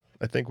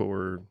I think what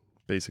we're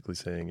basically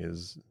saying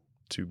is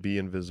to be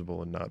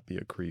invisible and not be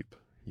a creep,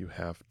 you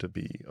have to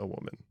be a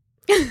woman.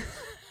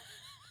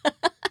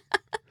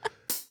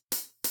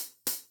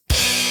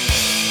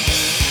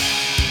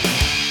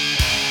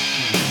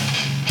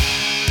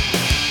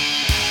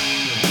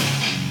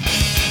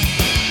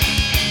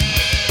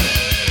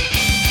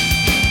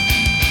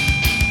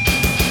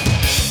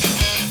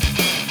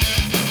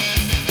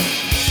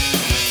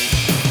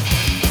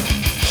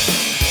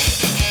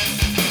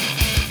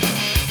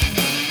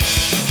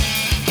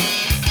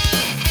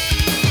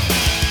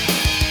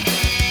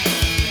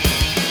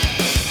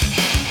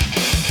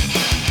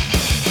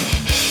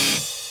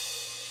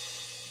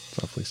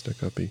 Softly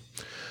stick uppy.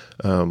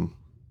 Hello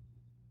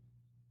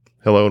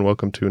and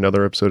welcome to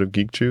another episode of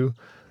Geek Chew.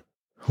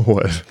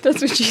 What? That's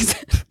what she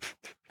said.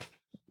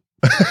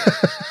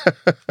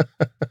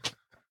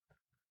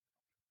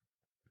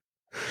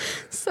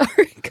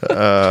 Sorry.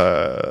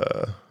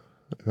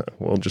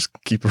 We'll just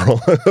keep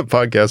rolling a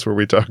podcast where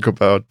we talk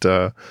about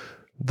the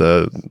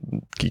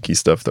geeky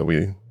stuff that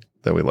we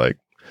like.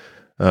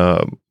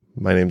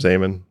 My name's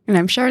Eamon. And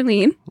I'm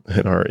Charlene.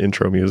 And our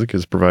intro music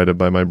is provided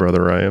by my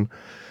brother Ryan.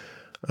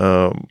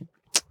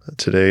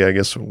 Today, I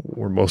guess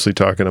we're mostly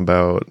talking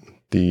about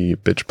the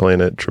Bitch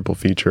Planet triple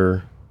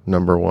feature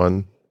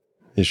 #1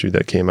 issue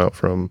that came out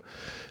from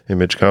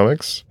Image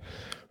Comics,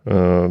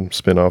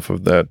 spin-off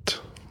of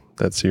that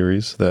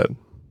series that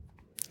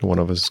one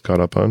of us caught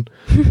up on.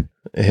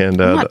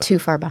 And I'm not too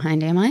far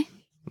behind, am I?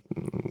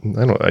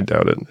 I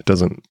doubt it. It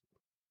doesn't.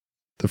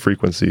 The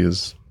frequency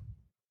is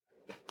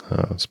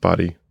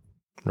spotty,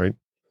 right?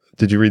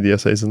 Did you read the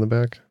essays in the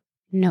back?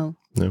 No.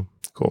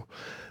 Cool.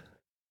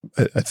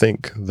 I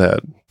think that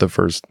the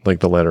first,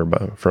 the letter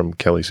from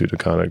Kelly Sue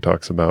DeConnick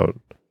talks about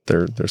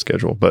their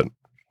schedule, but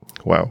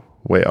wow,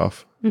 way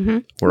off. Mm-hmm.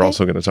 We're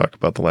also going to talk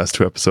about the last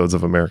 2 episodes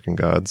of American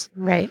Gods.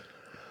 Right.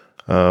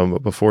 But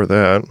before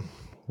that,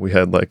 we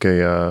had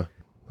a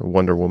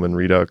Wonder Woman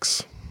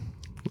Redux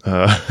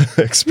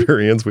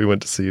experience. We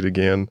went to see it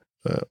again.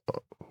 I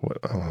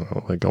don't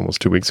know,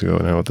 almost 2 weeks ago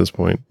now at this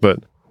point. But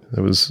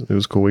it was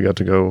cool. We got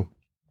to go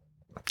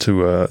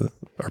to our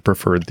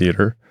preferred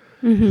theater.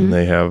 Mm-hmm. And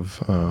they have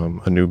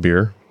a new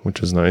beer,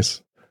 which is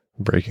nice.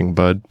 Breaking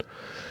Bud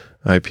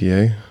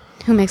IPA.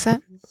 Who makes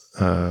that?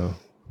 I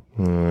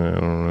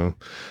don't know.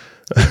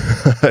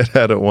 I'd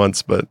had it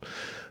once before,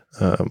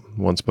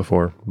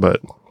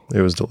 but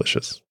it was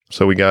delicious.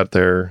 So we got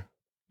there.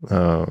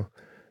 You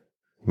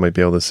might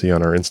be able to see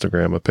on our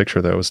Instagram a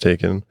picture that was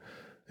taken.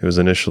 It was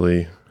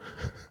initially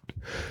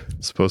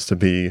supposed to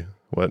be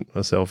a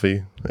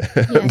selfie.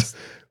 Yes.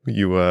 And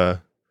you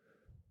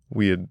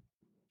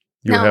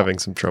were having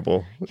some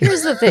trouble.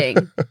 Here's the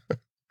thing.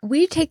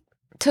 We took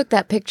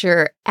that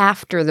picture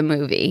after the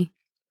movie.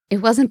 It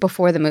wasn't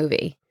before the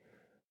movie.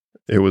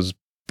 It was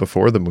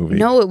before the movie.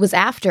 No, it was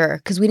after,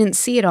 because we didn't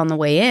see it on the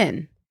way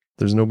in.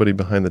 There's nobody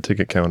behind the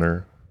ticket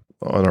counter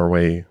on our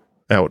way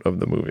out of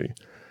the movie.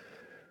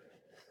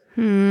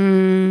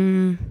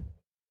 I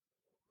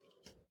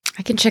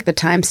can check the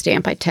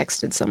timestamp. I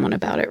texted someone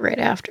about it right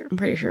after. I'm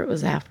pretty sure it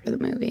was after the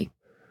movie.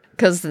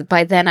 Because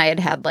by then I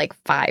had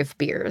 5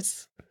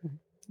 beers.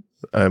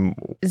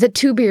 Is it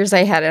 2 beers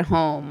I had at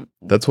home?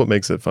 That's what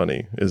makes it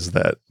funny, is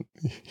that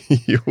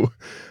you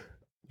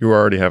were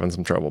already having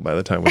some trouble by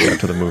the time we got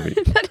to the movie.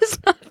 That is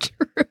not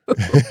true.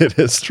 It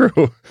is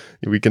true.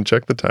 We can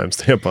check the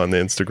timestamp on the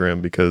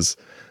Instagram because,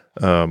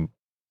 the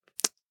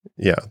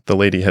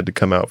lady had to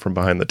come out from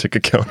behind the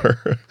ticket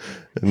counter.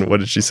 And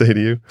what did she say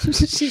to you?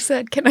 She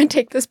said, "Can I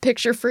take this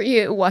picture for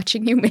you?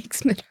 Watching you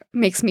makes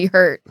me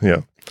hurt."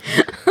 Yeah.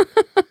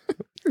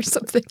 Or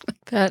something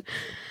like that.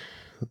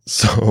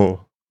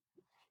 So...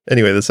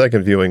 Anyway, the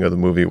second viewing of the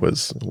movie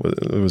was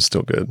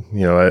still good.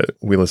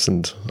 We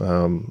listened,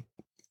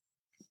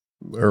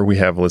 or we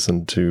have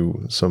listened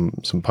to some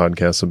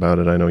podcasts about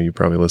it. I know you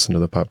probably listened to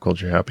the Pop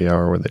Culture Happy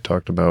Hour where they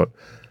talked about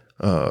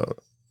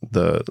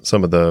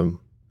some of the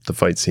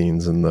fight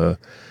scenes and the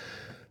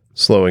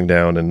slowing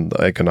down and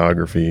the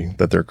iconography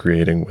that they're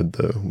creating with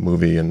the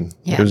movie, and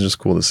It was just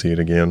cool to see it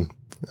again.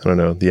 I don't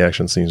know, the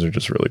action scenes are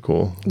just really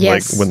cool.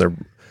 Yes. When they're,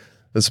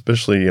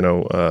 especially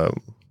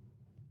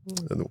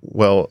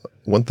well,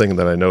 one thing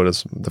that I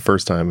noticed the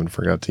first time and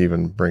forgot to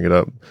even bring it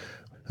up,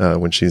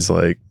 when she's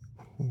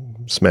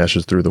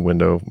smashes through the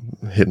window,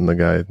 hitting the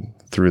guy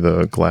through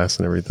the glass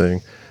and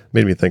everything,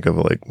 made me think of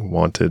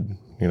Wanted,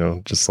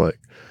 just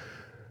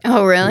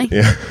Oh, really?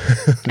 Yeah.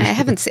 I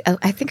haven't seen,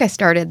 I think I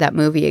started that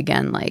movie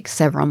again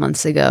several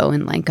months ago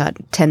and got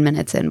 10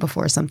 minutes in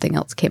before something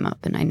else came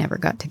up and I never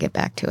got to get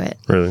back to it.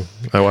 Really?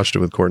 I watched it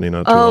with Courtney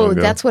not too long ago.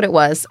 Oh, that's what it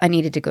was. I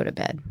needed to go to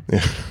bed.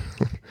 Yeah.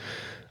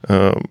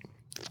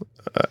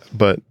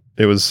 But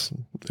it was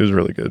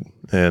really good.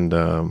 And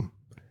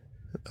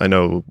I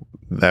know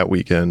that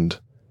weekend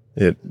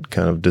it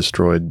kind of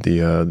destroyed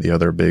the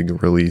other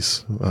big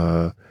release.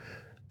 That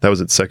was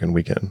its second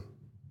weekend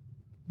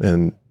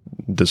and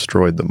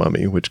destroyed The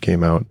Mummy, which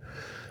came out.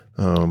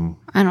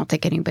 I don't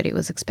think anybody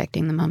was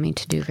expecting The Mummy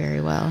to do very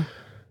well.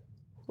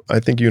 I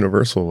think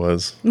Universal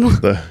was.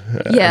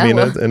 Yeah, I mean,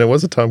 well- and it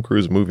was a Tom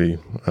Cruise movie.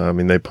 I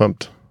mean, they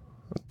pumped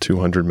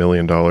 $200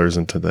 million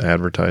into the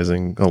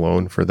advertising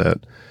alone for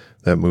that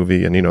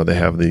movie. And, they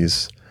have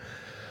these,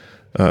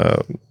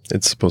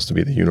 it's supposed to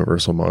be the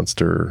Universal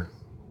Monster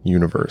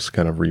universe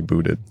kind of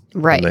rebooted.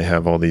 Right. And they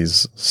have all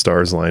these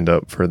stars lined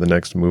up for the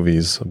next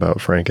movies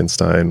about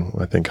Frankenstein.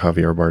 I think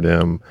Javier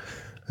Bardem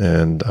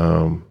and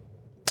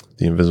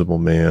The Invisible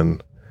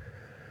Man.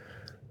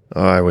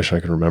 I wish I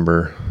could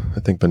remember. I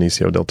think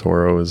Benicio del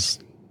Toro is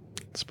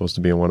supposed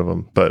to be in one of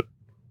them. But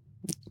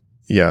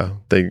yeah,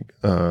 they...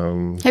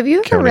 Have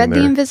you ever read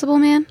The Invisible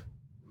Man?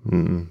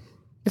 Mm-mm.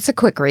 It's a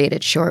quick read.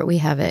 It's short. We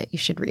have it. You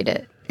should read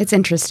it. It's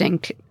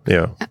interesting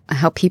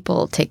how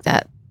people take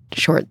that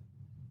short,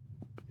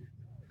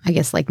 I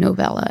guess, like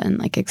novella and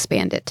like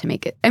expand it to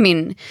make it. I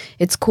mean,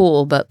 it's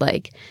cool, but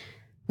like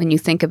when you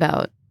think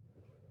about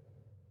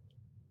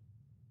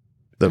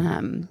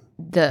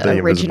the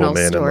original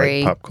Man story,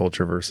 and like pop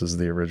culture versus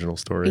the original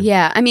story.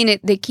 Yeah, I mean,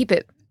 they keep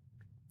it.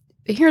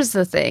 Here's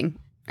the thing,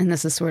 and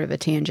this is sort of a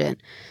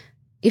tangent.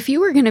 If you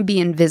were going to be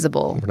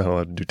invisible, we're not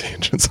allowed to do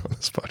tangents on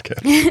this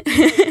podcast.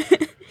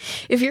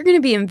 If you're going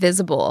to be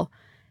invisible,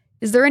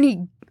 is there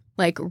any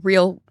like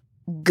real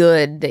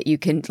good that you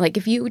can, like,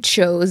 if you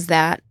chose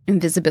that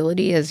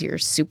invisibility as your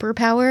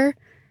superpower,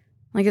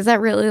 like, is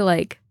that really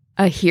like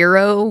a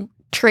hero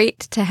trait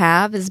to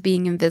have, as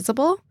being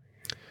invisible?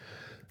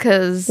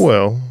 Because,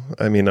 well,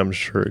 I mean, I'm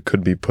sure it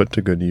could be put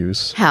to good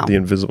use. How?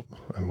 There's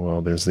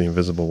the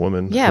Invisible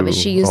Woman. Yeah, but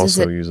she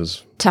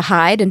uses to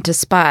hide and to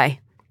spy.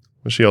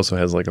 But she also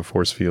has like a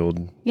force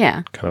field.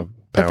 Yeah, kind of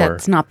power. But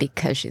that's not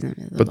because she's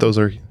invisible. But those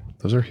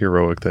are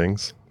heroic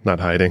things. Not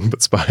hiding,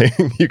 but spying.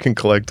 You can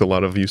collect a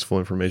lot of useful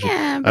information.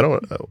 Yeah, I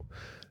don't know.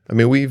 I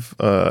mean, we've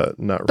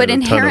not read a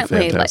ton of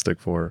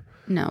Fantastic Four.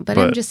 No, but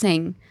I'm just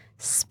saying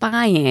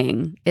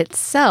spying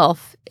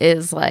itself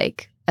is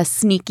like a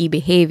sneaky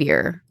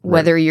behavior,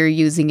 whether you're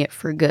using it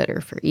for good or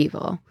for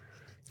evil.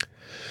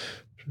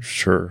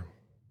 Sure.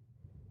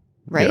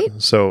 Right? Yeah.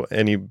 So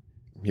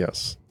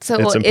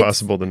it's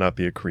impossible to not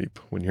be a creep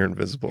when you're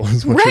invisible,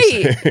 is what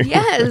you're saying.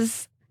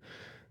 Yes.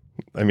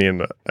 I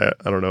mean, I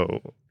don't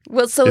know.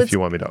 Well, so if you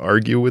want me to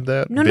argue with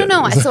that. No.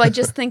 So I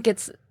just think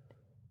it's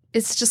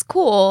just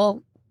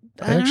cool.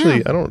 I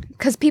don't.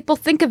 Because people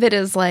think of it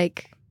as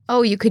like,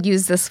 oh, you could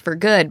use this for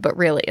good, but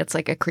really, it's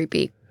like a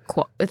creepy.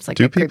 It's like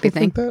a creepy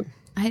thing. Think that?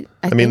 I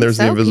mean, there's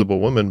the Invisible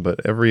Woman,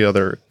 but every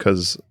other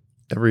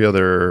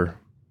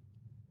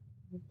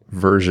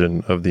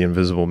version of the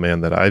Invisible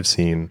Man that I've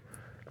seen,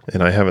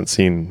 and I haven't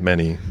seen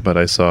many, but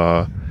I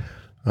saw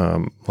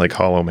like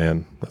Hollow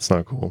Man. That's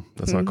not cool.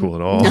 That's not cool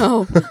at all.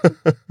 No.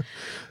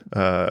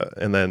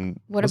 And then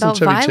what about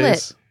Chevy Violet?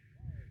 Chase?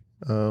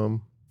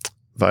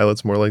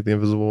 Violet's more like the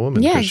Invisible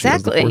Woman. Yeah, exactly. She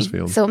has the force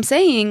field. So I'm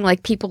saying,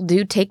 like, people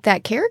do take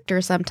that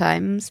character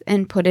sometimes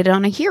and put it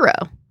on a hero.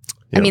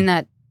 Yeah. I mean,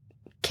 that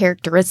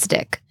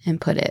characteristic and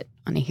put it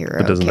on a hero.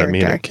 But doesn't that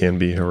mean it can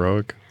be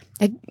heroic?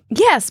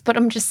 Yes, but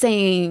I'm just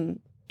saying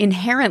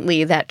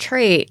inherently that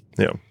trait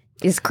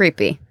is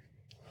creepy.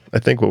 I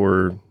think what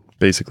we're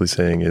basically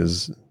saying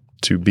is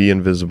to be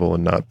invisible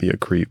and not be a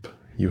creep,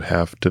 you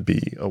have to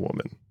be a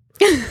woman.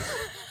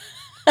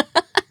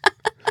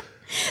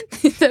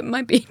 That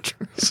might be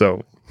true.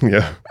 So,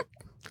 yeah.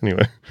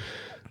 Anyway,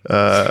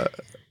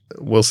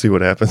 we'll see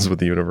what happens with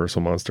the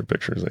Universal Monster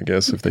Pictures, I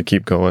guess, if they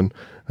keep going.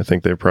 I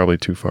think they're probably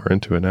too far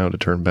into it now to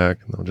turn back,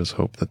 and they'll just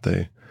hope that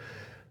they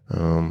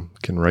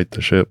can right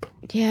the ship.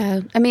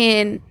 Yeah, I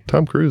mean...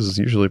 Tom Cruise is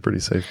usually a pretty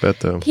safe bet,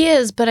 though. He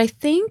is, but I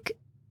think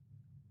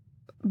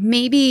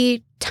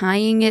maybe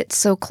tying it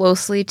so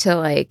closely to,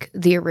 like,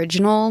 the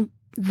original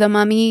The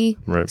Mummy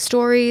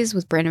stories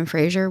with Brendan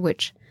Fraser,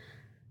 which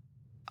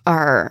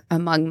are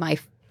among my...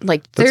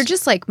 they're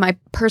just, like, my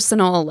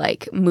personal,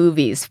 like,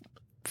 movies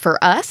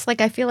for us. Like,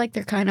 I feel like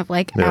they're kind of,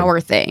 like,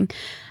 our thing.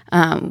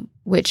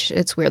 Which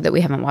it's weird that we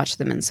haven't watched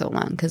them in so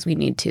long, because we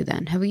need to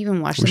then. Have we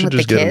even watched them with the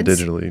kids? We should just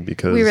get them digitally,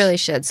 because... We really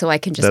should, so I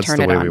can just turn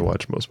it on. That's the way we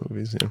watch most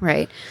movies, yeah.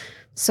 Right.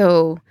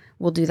 So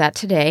we'll do that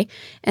today.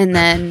 And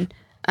then,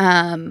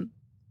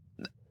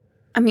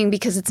 I mean,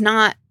 because it's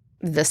not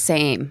the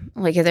same.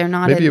 Like, they're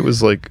not... Maybe it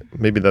was like...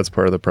 Maybe that's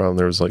part of the problem.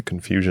 There was, like,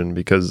 confusion,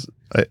 because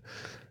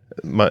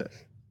my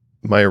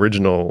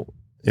original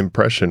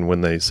impression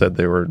when they said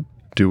they were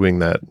doing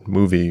that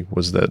movie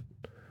was that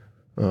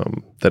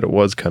it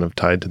was kind of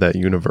tied to that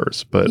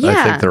universe. But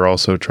I think they're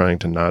also trying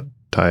to not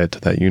tie it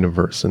to that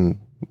universe and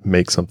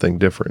make something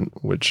different,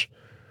 which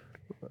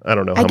I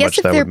don't know how much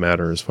that would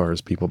matter as far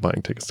as people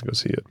buying tickets to go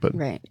see it. But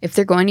right. If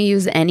they're going to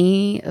use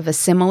any of a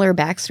similar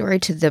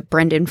backstory to the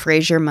Brendan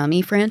Fraser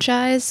Mummy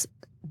franchise,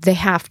 they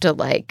have to,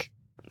 like,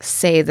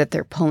 say that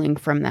they're pulling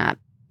from that.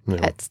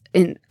 Yeah.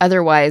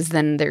 Otherwise,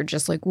 then they're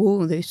just like,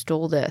 whoa, they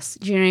stole this.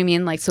 Do you know what I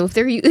mean? Like, so if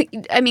they're...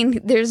 I mean,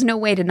 there's no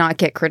way to not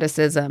get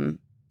criticism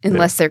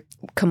unless they're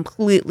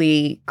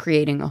completely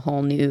creating a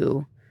whole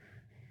new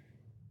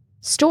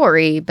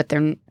story, but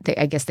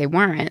I guess they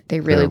weren't. They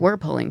really were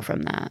pulling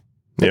from that.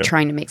 but Yeah.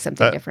 trying to make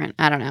something different.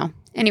 I don't know.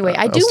 Anyway,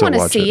 I I'll do still want to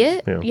watch see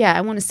it, it. yeah.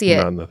 I want to see it.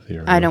 Not in the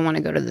theater. I don't want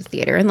to go to the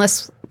theater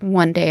unless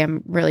one day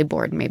I'm really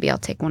bored. Maybe I'll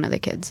take one of the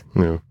kids.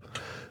 Yeah.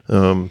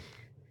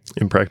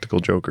 Impractical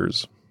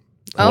Jokers.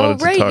 Oh,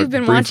 right. You've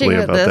been watching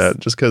about this. that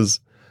just because,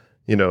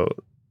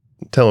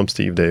 Tell 'em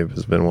Steve Dave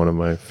has been one of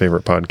my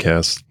favorite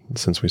podcasts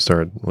since we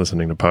started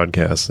listening to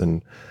podcasts.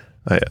 And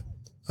I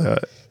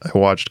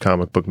watched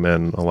Comic Book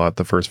Men a lot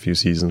the first few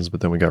seasons,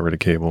 but then we got rid of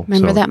cable.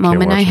 Remember so that can't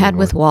moment watch I it had anymore.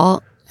 with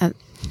Walt At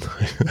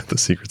the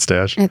Secret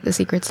Stash? at the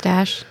Secret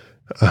Stash?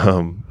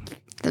 Um,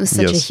 That was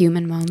such a yes.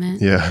 human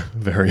moment. Yeah,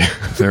 very,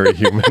 very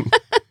human.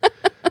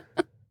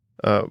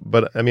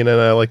 But I mean, and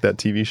I like that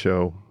TV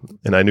show.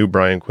 And I knew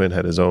Brian Quinn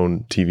had his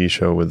own TV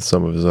show with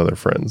some of his other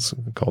friends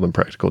called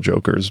Impractical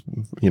Jokers,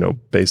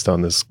 based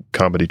on this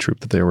comedy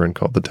troupe that they were in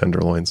called The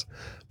Tenderloins.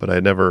 But I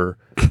had never,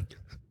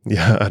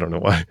 I don't know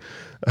why.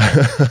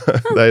 I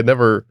had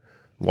never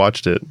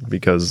watched it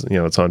because,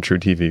 it's on True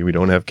TV. We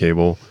don't have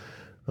cable.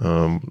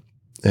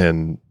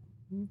 And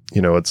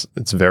it's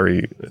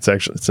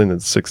in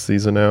its 6th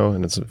season now,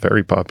 and it's a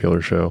very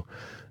popular show.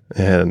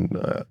 And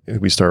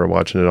we started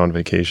watching it on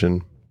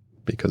vacation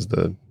because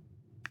the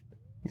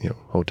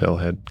hotel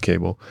had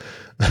cable,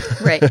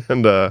 Right.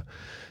 And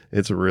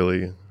it's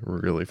really,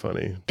 really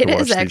funny. It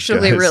is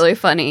actually really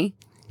funny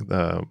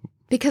Um,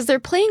 because they're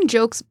playing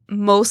jokes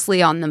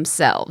mostly on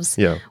themselves,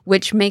 yeah,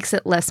 which makes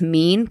it less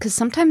mean. Because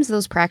sometimes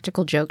those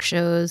practical joke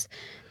shows,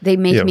 they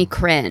make me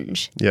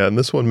cringe yeah, and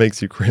this one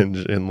makes you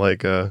cringe in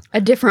like a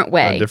different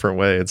way.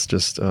 It's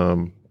just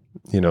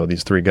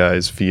these 3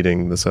 guys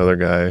feeding this other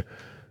guy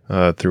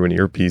through an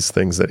earpiece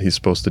things that he's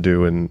supposed to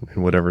do in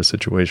whatever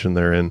situation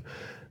they're in,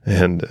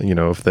 and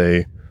if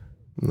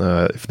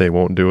they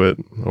won't do it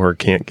or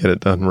can't get it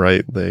done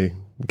right, they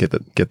get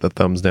the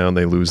thumbs down.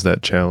 They lose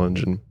that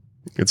challenge, and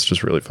it's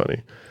just really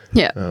funny.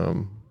 Yeah.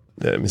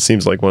 It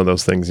seems like one of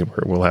those things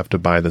where we'll have to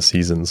buy the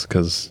seasons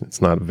because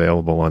it's not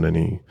available on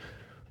any.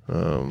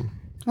 Well,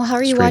 how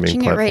are you streaming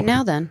watching it right platform.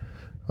 now then?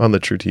 On the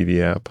True TV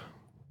app.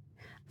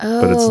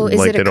 Oh, is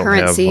like it they a don't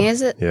current have- season?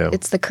 Is it? yeah.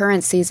 It's the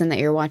current season that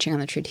you're watching on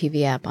the True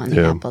TV app on the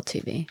Yeah. Apple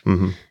TV.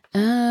 Mm-hmm.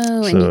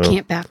 Oh, and you So-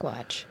 can't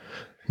backwatch.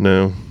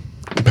 No.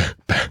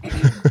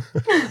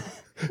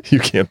 You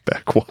can't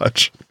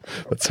backwatch.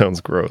 That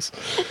sounds gross.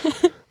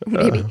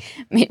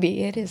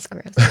 Maybe it is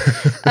gross.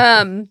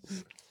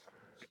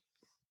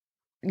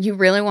 You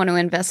really want to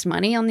invest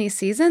money on these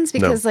seasons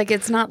because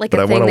it's not like But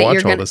a I thing want to that watch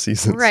you're all going the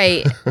seasons.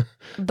 right. But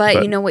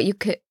But- you know what? You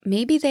could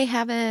maybe they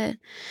have the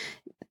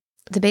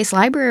base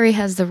library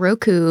has the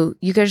Roku.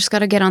 You just got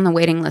to get on the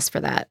waiting list for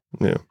that.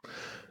 Yeah.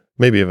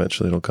 Maybe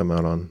eventually it'll come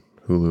out on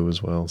Hulu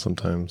as well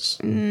sometimes.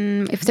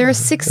 If there are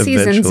 6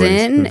 seasons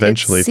in,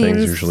 Eventually it things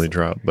seems, usually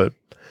drop, but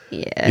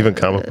yeah. even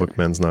Comic Book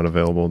Men's not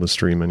available to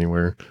stream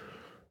anywhere.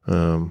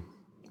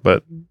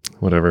 But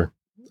whatever.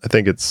 I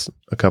think it's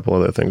a couple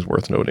other things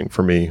worth noting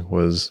for me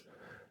was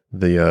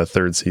the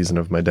 3rd season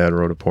of My Dad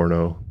Wrote a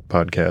Porno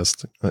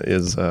podcast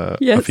is a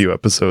Yes. few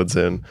episodes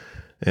in,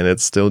 and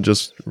it's still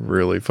just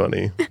really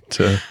funny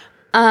to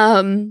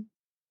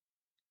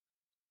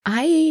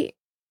I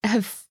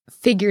have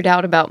figured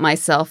out about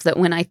myself that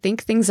when I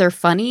think things are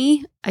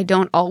funny, I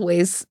don't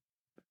always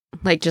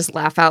just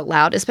laugh out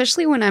loud,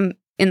 especially when I'm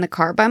in the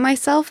car by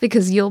myself,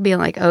 because you'll be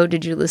like, "Oh,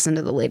 did you listen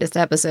to the latest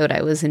episode?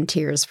 I was in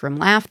tears from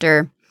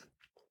laughter."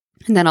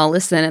 And then I'll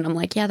listen and I'm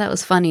like, "Yeah, that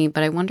was funny,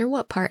 but I wonder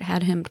what part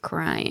had him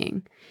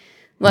crying."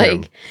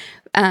 I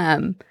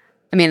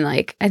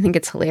think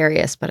it's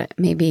hilarious, but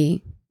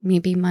maybe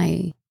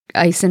my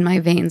ice in my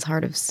veins,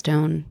 heart of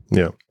stone.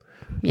 Yeah.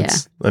 Yeah.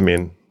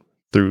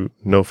 Through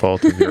no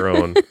fault of your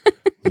own,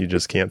 you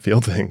just can't feel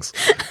things.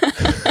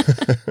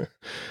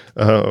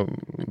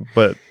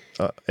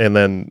 And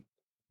then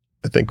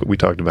I think we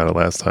talked about it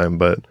last time,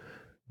 but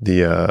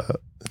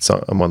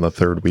I'm on the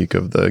 3rd week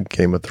of the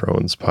Game of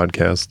Thrones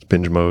podcast,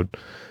 Binge Mode,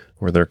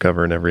 where they're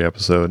covering every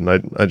episode. And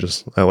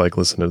I like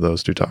listening to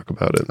those two talk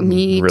about it.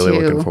 Me I'm really too.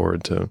 looking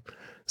forward to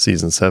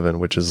season 7,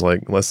 which is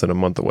like less than a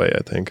month away,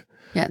 I think.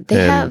 Yeah,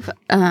 they And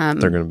have.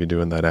 They're going to be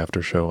doing that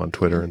after show on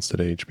Twitter instead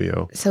of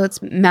HBO. So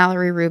it's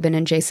Mallory Rubin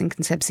and Jason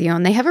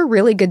Concepcion. They have a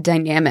really good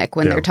dynamic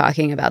when Yeah. they're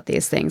talking about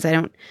these things. I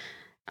don't.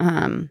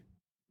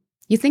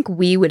 You think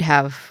we would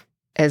have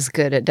as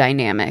good a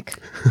dynamic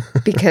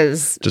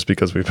because Just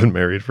because we've been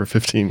married for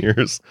 15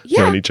 years,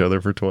 Yeah. known each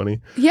other for 20,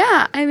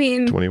 yeah, I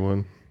mean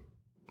 21,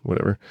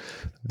 whatever.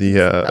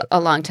 a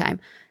long time.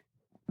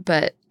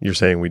 But You're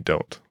saying we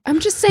don't. I'm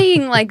just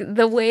saying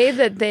the way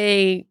that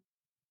they.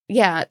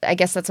 Yeah, I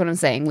guess that's what I'm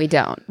saying. We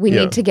don't. We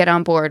Yeah. need to get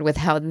on board with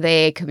how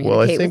they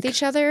communicate with think-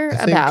 each other I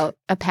think about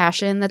a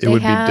passion that It they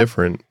would have. be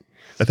different.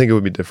 I think it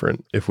would be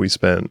different if we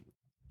spent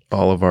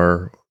all of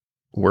our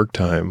work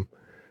time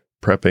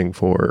prepping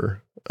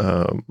for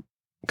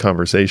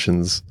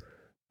conversations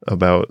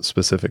about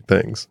specific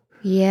things.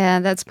 Yeah,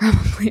 that's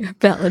probably a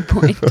valid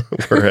point.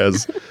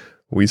 Whereas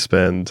we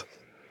spend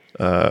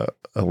a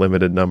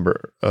limited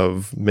number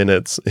of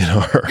minutes in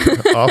our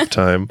off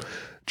time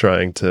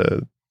trying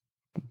to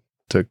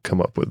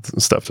come up with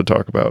stuff to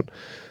talk about.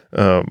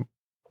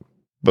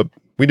 But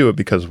we do it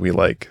because we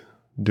like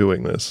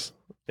doing this,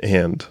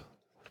 and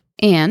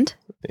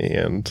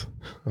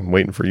I'm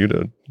waiting for you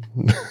to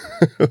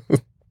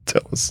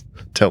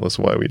tell us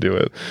why we do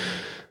it.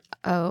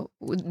 Oh,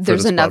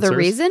 there's another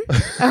reason?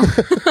 Oh.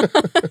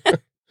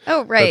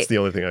 Oh, right. That's the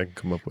only thing I can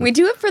come up with. We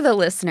do it for the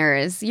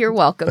listeners. You're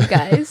welcome,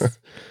 guys.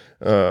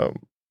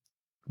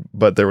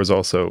 But there was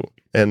also,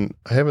 and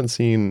I haven't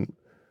seen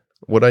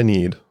what I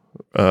need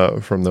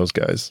from those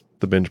guys,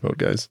 the Binge Mode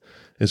guys,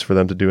 is for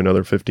them to do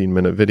another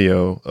 15-minute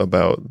video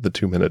about the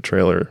 2-minute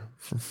trailer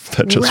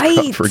that just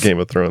dropped for Game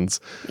of Thrones.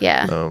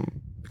 Yeah.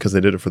 Because they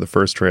did it for the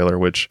first trailer,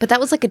 But that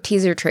was like a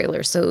teaser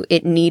trailer, so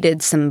it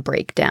needed some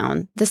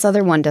breakdown. This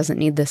other one doesn't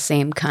need the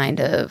same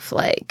kind of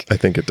like... I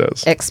think it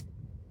does.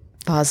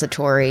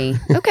 Expository.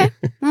 Okay.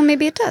 Well,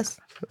 maybe it does.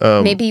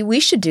 Maybe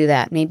we should do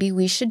that. Maybe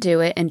we should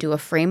do it and do a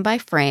frame by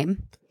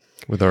frame.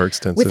 With our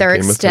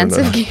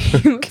extensive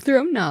Game of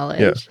Thrones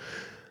knowledge.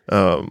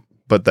 Yeah.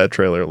 But that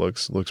trailer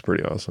looks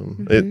pretty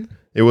awesome. Mm-hmm.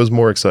 It was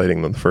more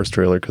exciting than the first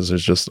trailer because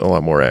there's just a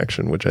lot more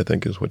action, which I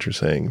think is what you're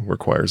saying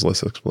requires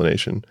less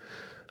explanation.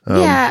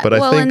 But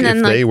I think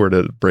if they were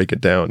to break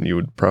it down, they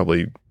would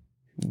probably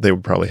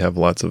have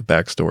lots of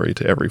backstory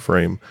to every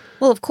frame.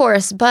 Well, of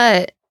course,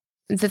 but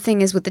the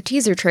thing is with the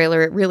teaser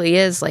trailer, it really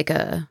is like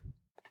a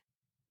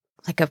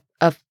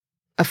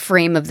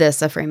frame of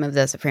this, a frame of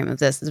this, a frame of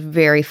this. It's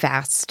very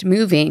fast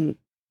moving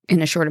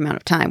in a short amount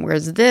of time,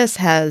 whereas this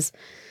has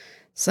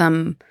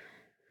some.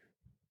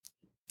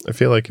 I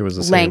feel like it was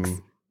the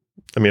same.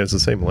 I mean, it's the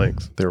same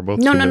length. They were both.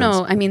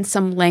 No. I mean,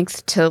 some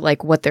length to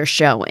like what they're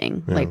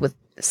showing, like with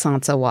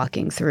Sansa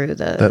walking through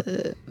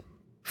the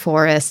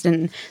forest,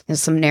 and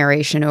there's some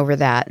narration over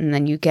that, and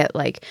then you get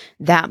like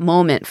that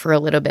moment for a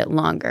little bit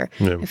longer.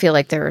 Yeah. I feel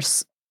like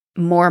there's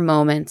more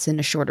moments in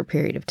a shorter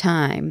period of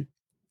time.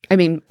 I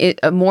mean,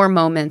 more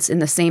moments in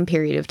the same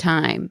period of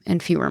time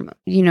and fewer.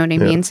 You know what I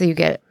mean? So you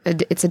get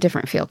it's a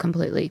different feel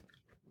completely.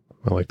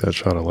 I like that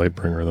shot of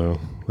Lightbringer though.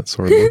 That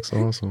sword looks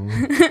awesome.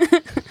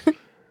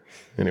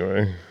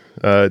 Anyway,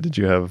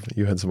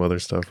 you had some other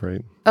stuff,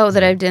 right? Oh,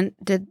 that you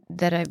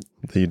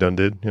done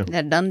did? Yeah.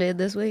 That done did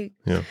this week.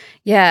 Yeah.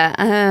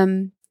 Yeah.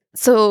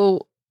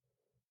 So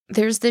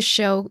there's this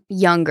show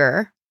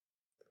Younger,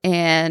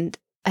 and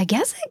I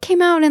guess it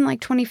came out in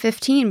like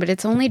 2015, but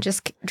it's only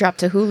just dropped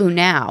to Hulu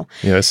now.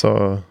 Yeah, I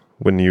saw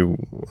when you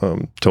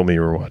told me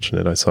you were watching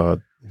it. I saw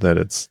that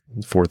it's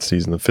 4th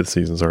season. The 5th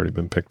season's already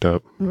been picked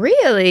up.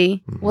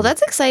 Really? Mm-hmm. Well,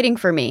 that's exciting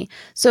for me.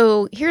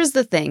 So here's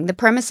the thing. The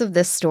premise of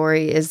this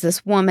story is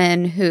this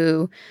woman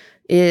who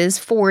is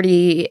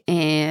 40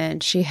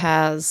 and she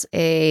has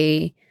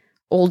a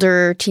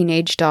older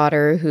teenage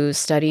daughter who's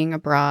studying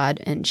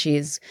abroad, and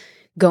she's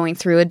going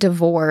through a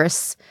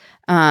divorce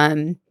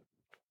and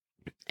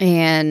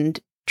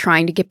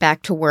trying to get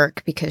back to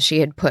work because she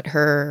had put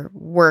her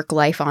work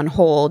life on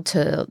hold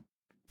to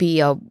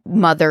be a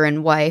mother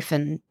and wife,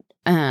 and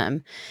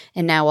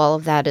now all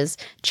of that is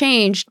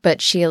changed, but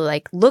she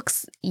like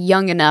looks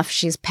young enough.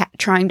 She's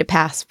trying to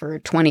pass for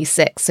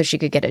 26 so she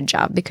could get a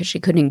job because she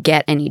couldn't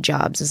get any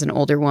jobs as an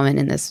older woman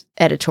in this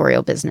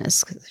editorial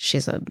business.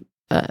 She's a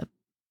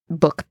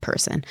book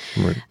person.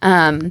 Right.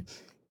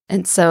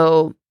 And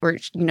so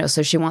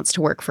so she wants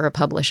to work for a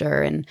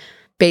publisher, and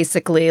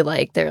basically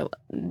like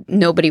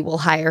nobody will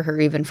hire her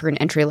even for an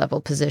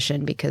entry-level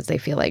position because they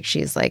feel like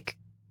she's like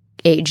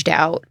aged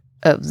out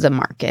of the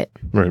market,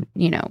 right?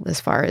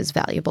 As far as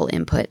valuable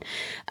input.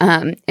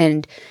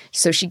 And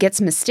so she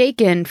gets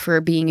mistaken for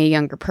being a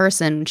younger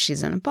person.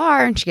 She's in a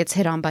bar and she gets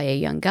hit on by a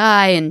young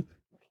guy, and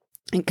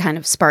it kind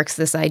of sparks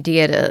this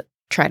idea to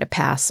try to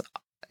pass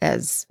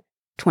as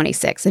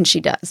 26, and she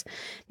does.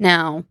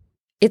 Now,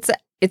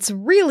 it's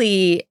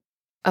really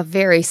a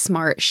very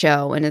smart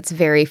show, and it's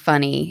very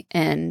funny,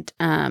 and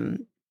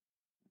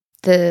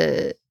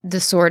the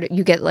sort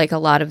you get like a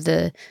lot of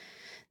the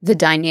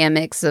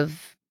dynamics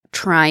of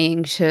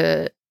trying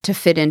to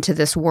fit into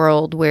this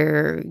world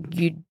where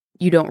you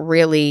don't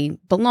really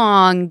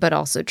belong, but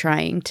also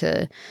trying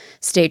to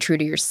stay true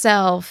to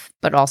yourself,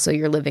 but also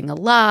you're living a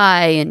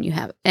lie, and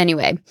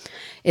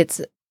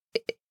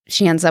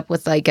she ends up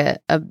with like a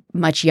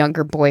much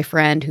younger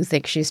boyfriend who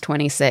thinks she's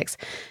 26.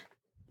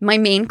 My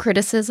main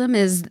criticism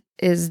is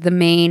the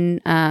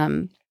main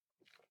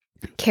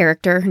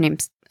character. Her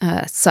name's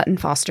Sutton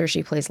Foster.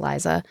 She plays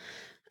Liza.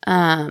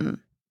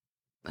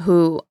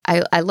 Who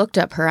I looked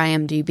up her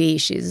IMDb.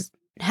 She's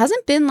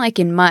hasn't been like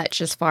in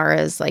much as far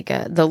as like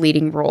the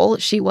leading role.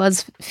 She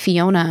was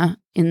Fiona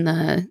in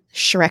the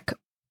Shrek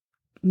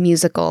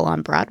musical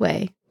on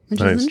Broadway,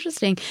 which is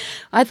interesting.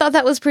 I thought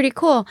that was pretty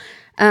cool.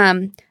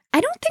 I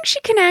don't think she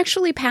can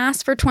actually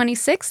pass for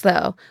 26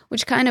 though,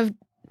 which kind of,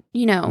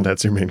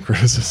 That's your main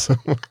criticism.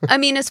 I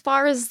mean, as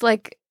far as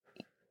like,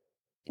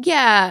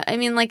 yeah, I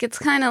mean, like it's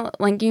kind of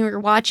like you're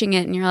watching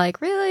it and you're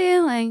like, really?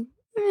 Like,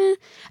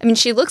 I mean,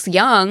 she looks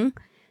young.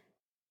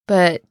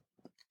 But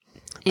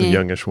the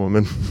youngish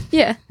woman.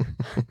 Yeah.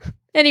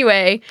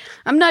 Anyway,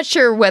 I'm not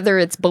sure whether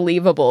it's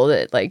believable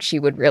that like she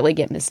would really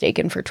get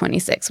mistaken for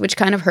 26, which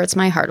kind of hurts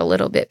my heart a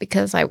little bit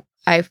because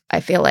I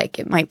feel like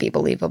it might be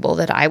believable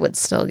that I would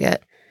still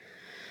get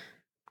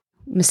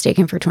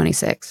mistaken for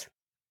 26.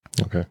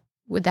 Okay.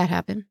 Would that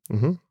happen?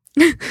 Mm-hmm.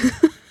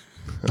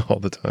 All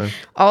the time.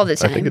 All the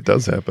time. I think it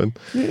does happen.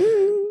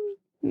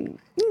 You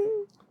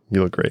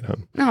look great,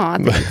 hon. Oh,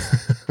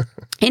 thanks.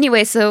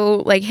 Anyway, so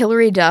like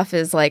Hilary Duff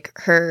is like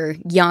her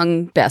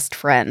young best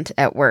friend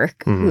at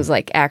work, who's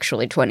like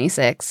actually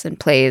 26 and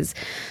plays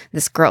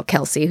this girl,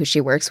 Kelsey, who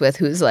she works with,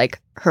 who's like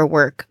her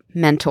work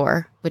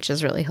mentor, which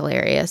is really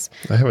hilarious.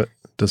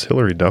 Does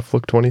Hilary Duff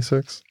look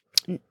 26?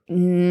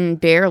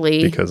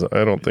 Barely. Because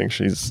I don't think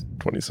she's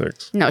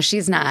 26. No,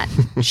 she's not.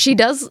 She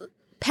does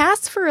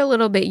pass for a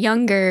little bit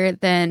younger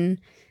than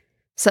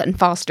Sutton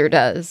Foster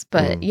does.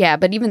 But yeah,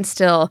 but even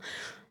still,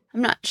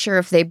 I'm not sure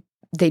if they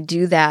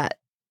do that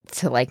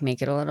to like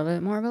make it a little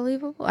bit more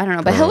believable. I don't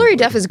know. But Hilary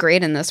Duff is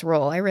great in this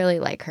role. I really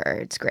like her.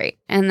 It's great.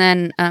 And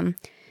then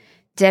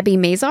Debbie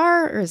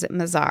Mazar, or is it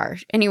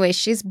Mazar? Anyway,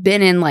 she's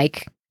been in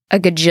like a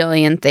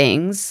gajillion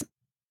things.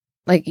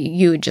 Like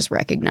you would just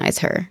recognize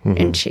her.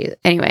 And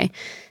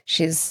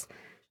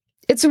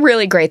it's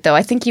really great though.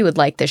 I think you would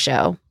like the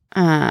show.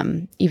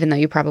 Even though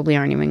you probably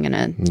aren't even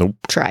gonna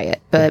try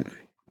it. But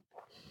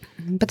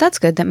that's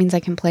good. That means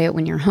I can play it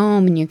when you're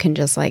home and you can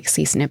just like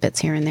see snippets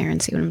here and there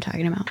and see what I'm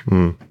talking about.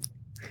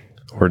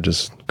 Or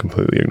just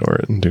completely ignore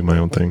it and do my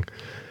own thing.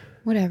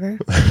 Whatever.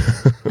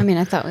 I mean,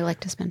 I thought we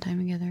liked to spend time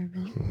together.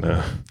 But...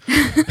 No.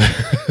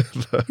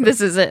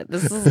 This is it.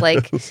 This is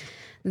like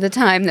the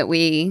time that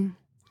we...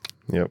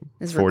 Yep.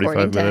 Is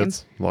 45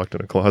 minutes, locked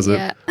in a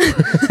closet.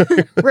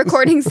 Yeah.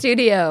 Recording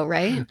studio,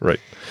 right? Right.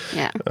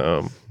 Yeah.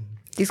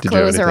 These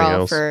clothes are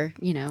all for,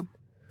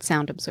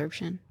 sound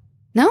absorption.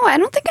 No, I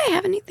don't think I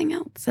have anything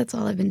else. That's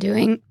all I've been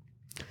doing.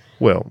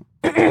 Well...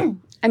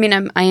 I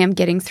mean, I am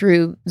getting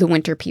through The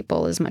Winter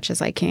People as much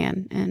as I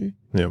can, and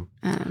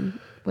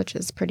which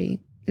is pretty.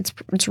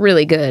 It's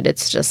really good.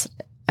 It's just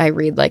I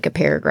read like a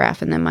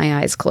paragraph and then my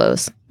eyes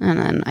close, and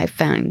then I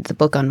find the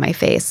book on my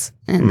face,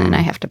 and then I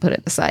have to put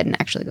it aside and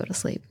actually go to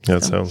sleep.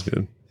 That sounds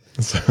good.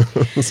 It's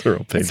a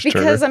real page It's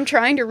because turner. I'm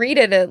trying to read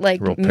it at like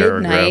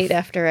midnight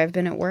after I've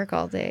been at work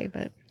all day.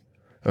 But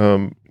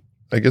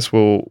I guess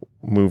we'll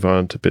move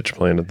on to Bitch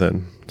Planet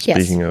then.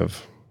 Yes. Speaking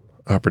of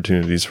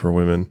opportunities for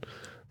women.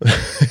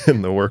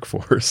 In the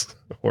workforce,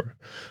 or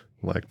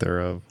lack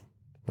thereof,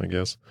 I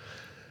guess.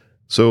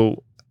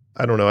 So,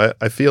 I don't know.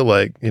 I feel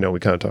like, we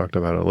kind of talked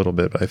about it a little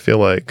bit, but I feel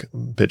like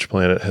Bitch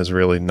Planet has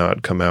really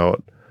not come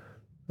out,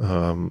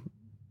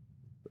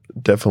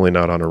 definitely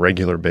not on a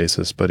regular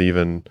basis, but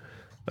even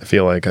I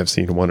feel like I've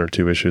seen 1 or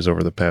 2 issues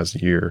over the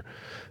past year.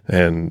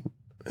 And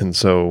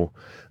so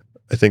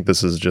I think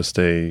this is just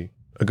a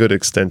good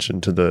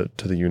extension to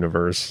the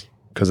universe,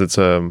 because it's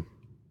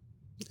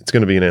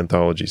going to be an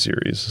anthology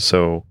series.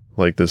 So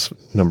like this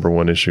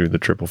 #1 issue, the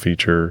triple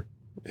feature,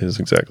 is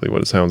exactly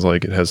what it sounds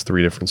like. It has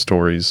 3 different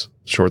stories,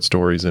 short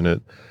stories in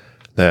it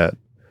that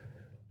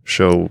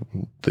show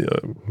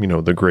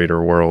the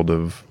greater world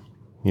of,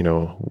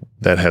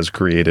 that has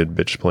created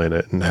Bitch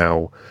Planet, and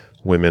how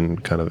women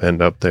kind of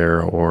end up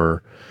there,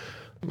 or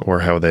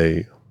how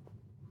they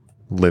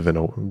live in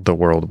the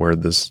world where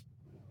this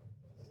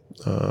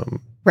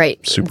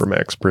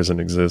Supermax prison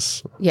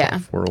exists. Yeah.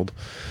 World.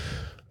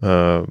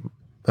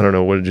 I don't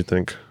know. What did you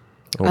think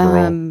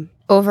overall?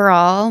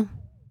 Overall,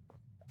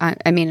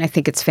 I mean, I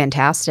think it's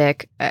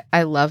fantastic.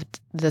 I loved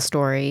the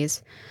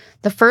stories.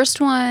 The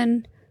first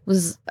one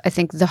was, I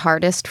think, the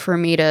hardest for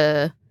me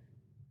to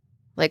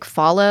like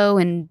follow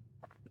and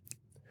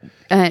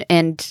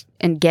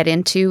get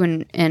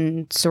into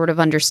and sort of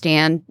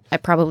understand. I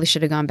probably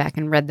should have gone back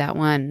and read that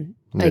one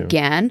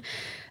again.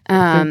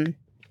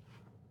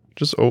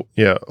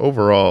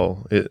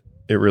 Overall, it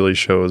really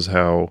shows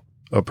how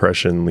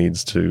oppression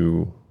leads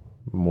to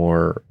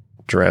more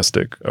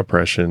drastic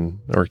oppression,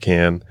 or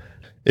can.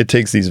 It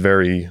takes these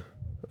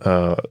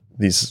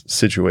these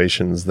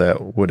situations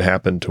that would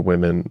happen to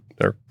women,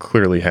 or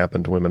clearly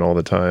happen to women all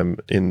the time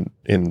in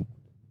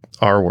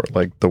our world,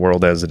 like the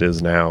world as it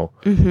is now,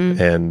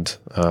 and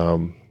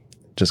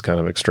just kind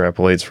of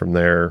extrapolates from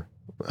there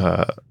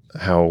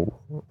how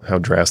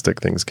drastic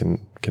things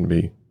can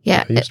be.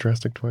 Yeah, I used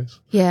drastic twice.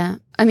 Yeah,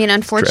 I mean,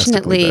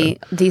 unfortunately,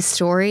 these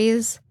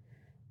stories,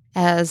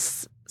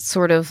 as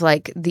sort of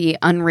like the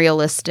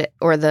unrealistic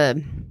or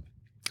the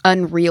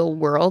unreal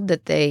world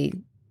that they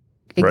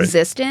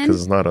exist in.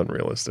 Because it's not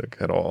unrealistic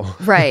at all.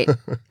 Right.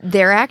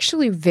 They're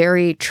actually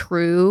very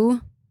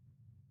true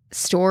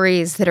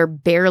stories that are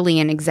barely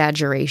an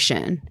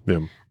exaggeration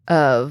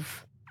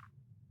of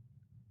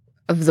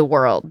the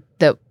world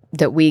that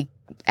we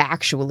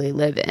actually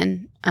live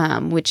in,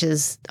 which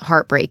is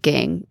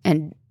heartbreaking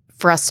and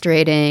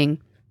frustrating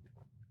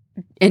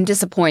and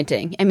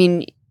disappointing. I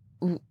mean,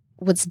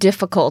 what's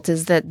difficult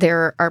is that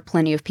there are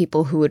plenty of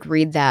people who would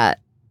read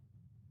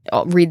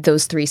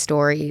those 3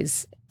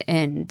 stories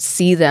and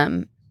see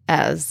them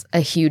as a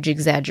huge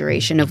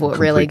exaggeration of what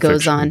really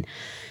goes on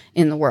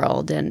in the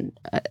world, and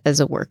as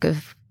a work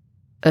of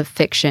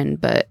fiction,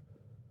 but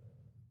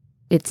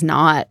it's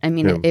not. I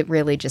mean, it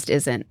really just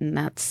isn't, and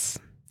that's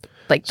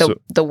like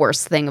the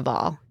worst thing of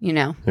all,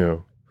 Yeah.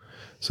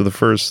 So the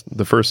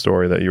first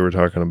story that you were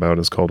talking about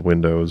is called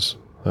Windows.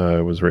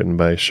 It was written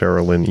by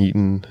Sherilyn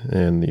Eaton,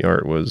 and the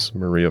art was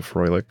Maria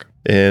Froelich.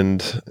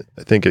 And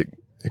I think it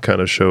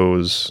kind of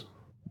shows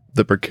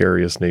the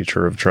precarious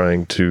nature of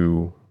trying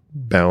to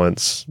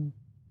balance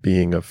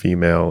being a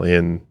female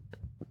in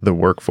the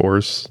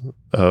workforce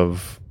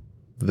of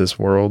this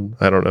world.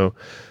 I don't know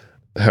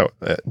how,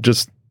 I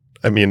guess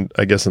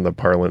in the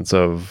parlance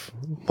of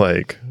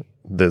like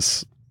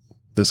this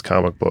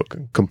comic book,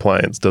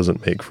 compliance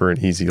doesn't make for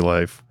an easy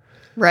life.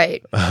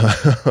 Right.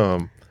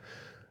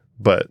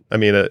 But I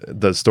mean,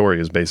 the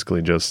story is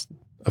basically just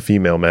a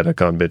female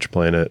medic on Bitch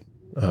Planet,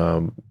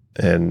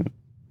 and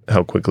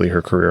how quickly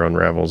her career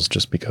unravels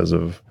just because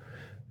of,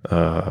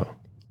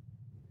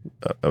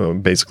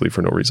 basically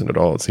for no reason at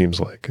all. It seems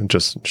like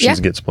she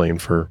gets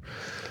blamed for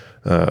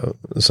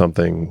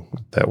something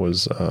that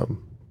was,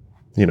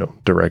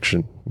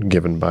 direction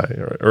given by,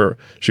 or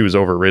she was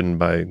overridden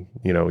by,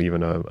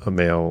 even a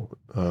male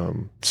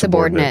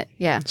subordinate.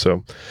 Yeah.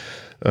 So,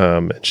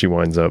 and she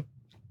winds up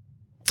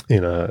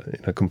in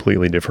a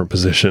completely different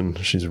position.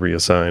 She's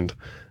reassigned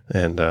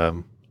and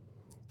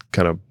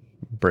kind of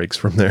breaks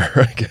from there,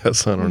 I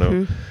guess. I don't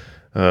know.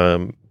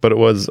 But it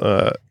was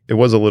a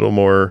little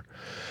more,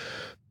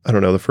 I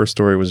don't know. The first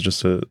story was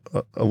just a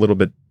little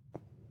bit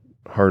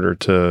harder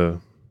to,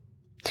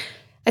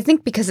 I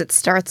think because it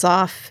starts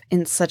off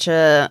in such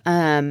a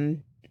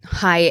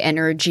high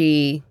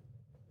energy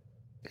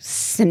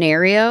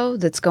scenario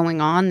that's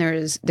going on.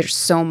 There's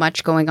so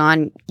much going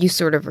on. You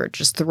sort of are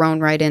just thrown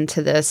right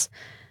into this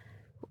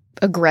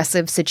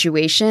aggressive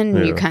situation.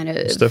 Yeah, you kind of,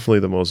 it's definitely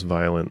the most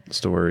violent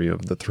story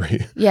of the three.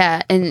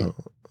 Yeah, and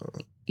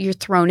you're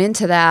thrown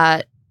into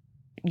that.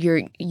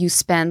 You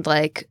spend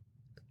like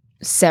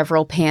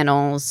several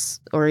panels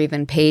or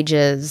even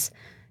pages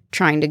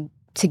trying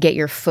to get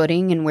your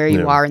footing and where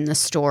you are in the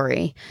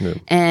story. Yeah.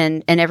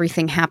 And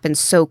everything happens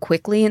so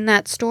quickly in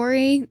that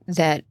story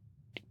that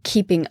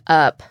keeping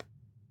up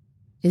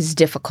is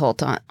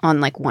difficult on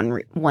like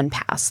one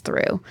pass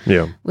through.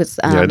 Yeah.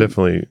 I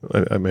definitely,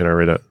 I mean,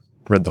 I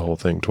read the whole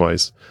thing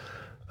twice.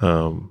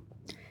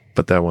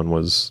 But that one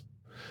was,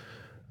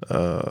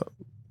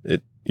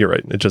 you're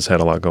right. It just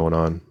had a lot going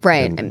on.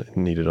 Right. And it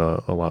needed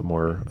a lot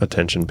more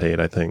attention paid,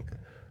 I think.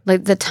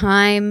 Like the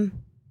time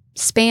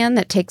span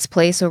that takes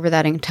place over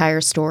that entire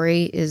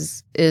story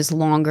is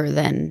longer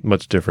than,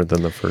 much different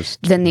than the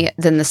first, than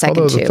the second.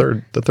 Although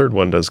two. the third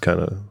one does kind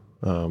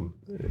of,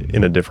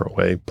 in a different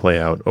way, play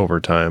out over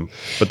time.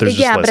 But there's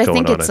just less going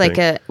on. I think it's like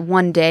a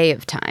one day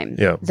of time.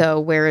 Yeah. Though,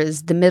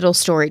 whereas the middle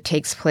story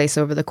takes place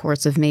over the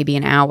course of maybe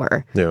an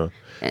hour. Yeah.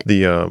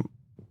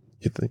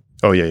 You think?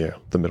 Oh yeah,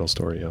 the middle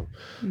story. Yeah.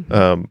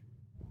 Mm-hmm.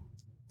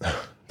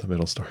 The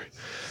middle story.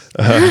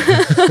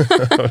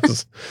 I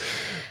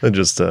was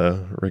just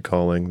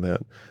recalling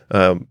that.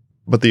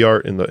 But the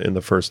art in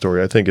the first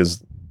story, I think,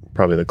 is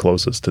probably the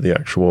closest to the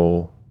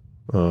actual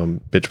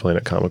Bitch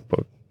Planet comic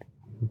book.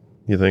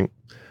 You think?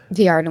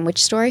 The art in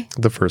which story?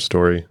 The first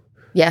story.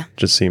 Yeah.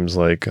 Just seems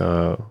like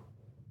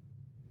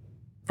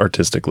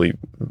artistically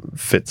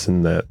fits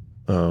in that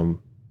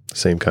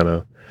same kind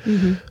of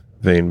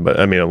vein. But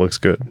I mean, it looks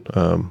good.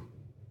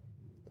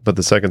 But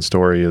the second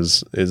story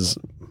is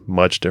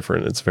much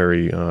different. It's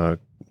very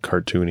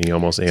cartoony,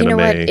 almost anime. You know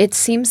what? It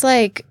seems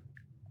like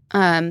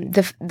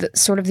the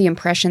sort of the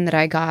impression that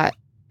I got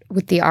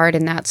with the art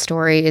in that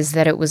story is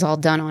that it was all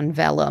done on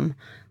vellum,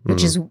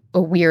 which is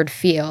a weird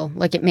feel.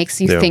 Like it makes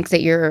you think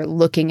that you're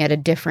looking at a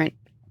different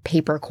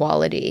paper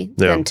quality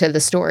than to the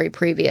story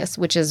previous,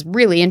 which is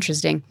really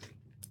interesting.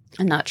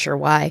 I'm not sure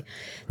why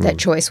that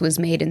choice was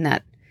made in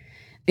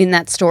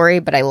that story,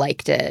 but I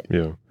liked it.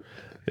 Yeah.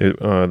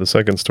 The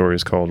second story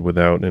is called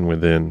Without and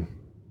Within,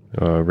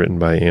 written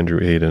by Andrew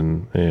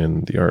Aiden,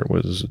 and the art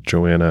was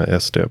Joanna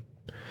Estep.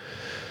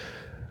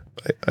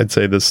 I'd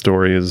say this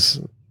story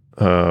is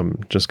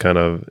just kind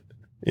of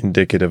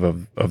indicative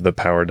of the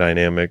power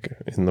dynamic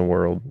in the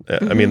world.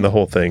 I mean, the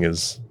whole thing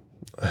is,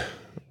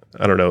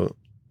 I don't know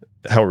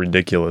how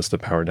ridiculous the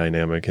power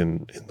dynamic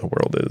in the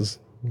world is,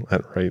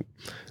 right?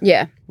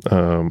 Yeah.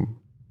 I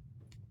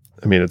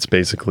mean, it's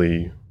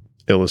basically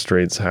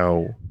illustrates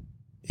how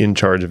in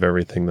charge of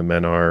everything the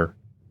men are,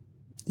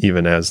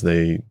 even as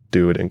they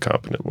do it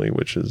incompetently,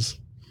 which is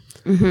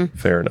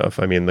fair enough.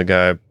 I mean,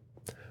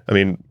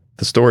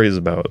 the story is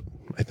about,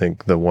 I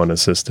think, the one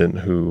assistant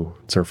who,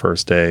 it's her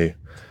first day,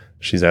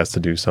 she's asked to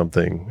do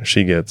something.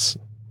 She gets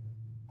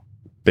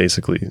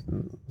basically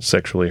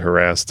sexually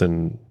harassed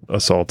and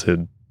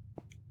assaulted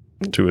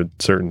to a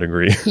certain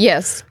degree.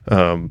 Yes.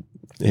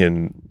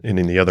 In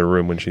the other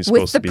room when she's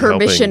supposed to be helping.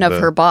 With the permission of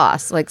her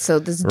boss. Like, so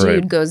this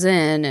dude goes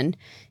in and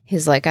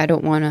he's like, I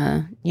don't want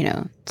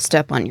to,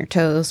 step on your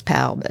toes,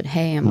 pal, but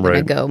hey, I'm going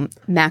to go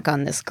mac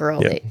on this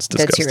girl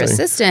that's your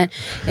assistant.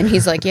 And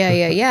he's like,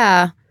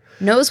 yeah.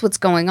 Knows what's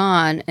going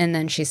on, and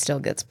then she still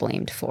gets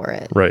blamed for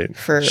it. Right.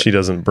 She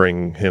doesn't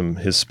bring him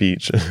his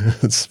speech.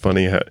 It's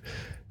funny how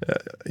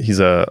he's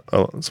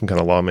some kind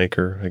of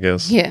lawmaker, I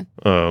guess. Yeah.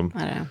 I don't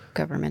know,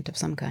 government of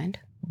some kind.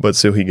 But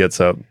so he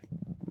gets up,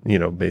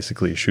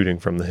 basically shooting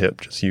from the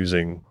hip, just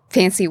using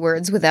fancy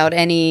words without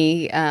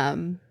any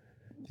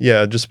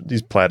Yeah, just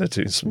these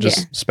platitudes,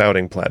 just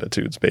spouting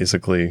platitudes,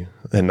 basically,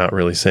 and not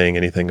really saying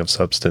anything of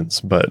substance.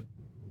 But,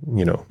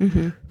 you know,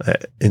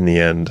 in the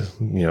end,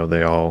 you know,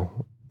 they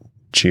all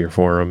cheer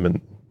for him.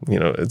 And, you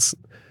know, it's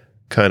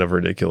kind of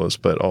ridiculous,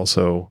 but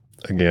also,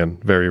 again,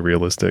 very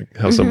realistic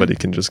how somebody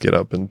can just get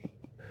up and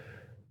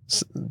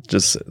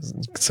just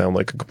sound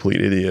like a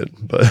complete idiot.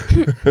 But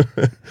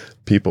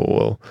people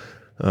will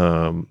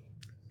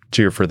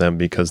cheer for them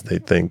because they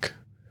think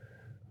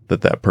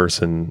that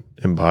person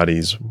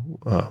embodies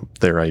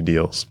their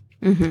ideals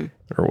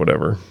or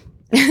whatever.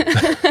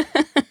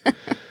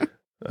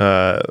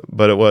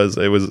 But it was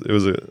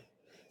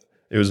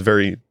a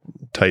very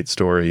tight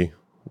story,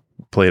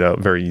 played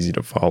out very easy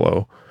to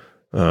follow,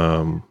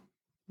 and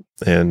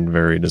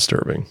very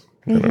disturbing.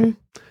 You know?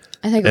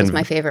 I think it was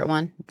my favorite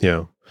one.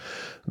 Yeah.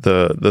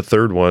 The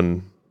third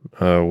one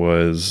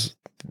was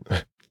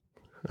this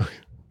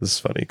is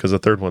funny because the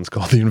third one's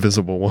called The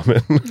Invisible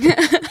Woman.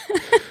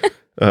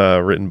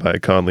 Written by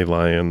Conley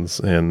Lyons,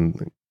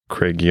 and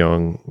Craig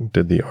Young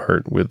did the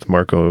art with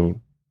Marco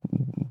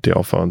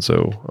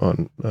D'Alfonso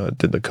on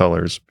did the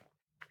colors,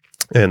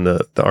 and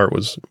the art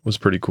was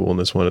pretty cool in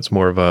this one. It's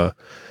more of a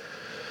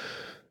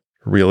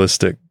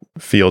realistic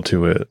feel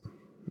to it,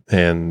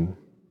 and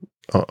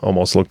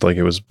almost looked like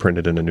it was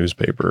printed in a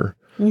newspaper.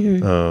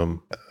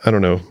 I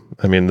don't know.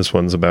 I mean, this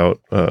one's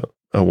about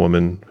a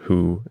woman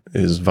who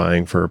is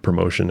vying for a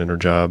promotion in her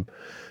job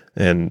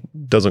and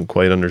doesn't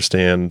quite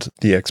understand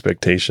the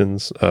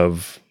expectations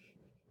of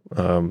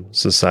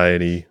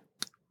society.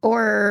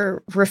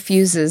 Or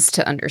refuses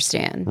to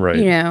understand, right?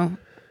 You know,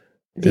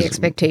 the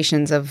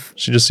expectations of...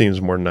 She just seems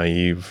more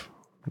naive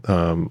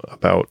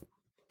about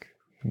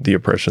the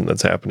oppression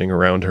that's happening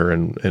around her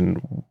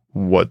and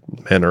what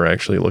men are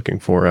actually looking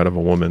for out of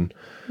a woman.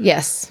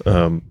 Yes.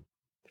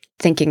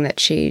 Thinking that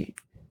she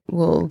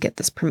will get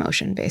this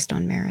promotion based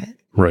on merit.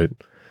 Right.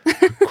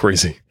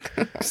 Crazy.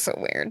 So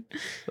weird.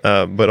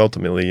 But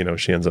ultimately, you know,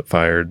 she ends up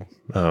fired,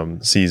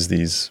 sees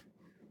these,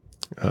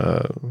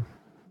 I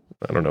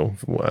don't know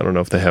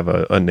if they have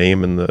a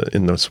name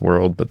in this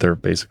world, but they're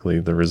basically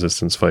the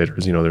resistance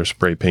fighters. You know, they're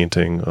spray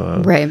painting.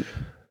 Right.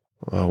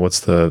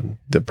 What's the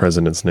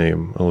president's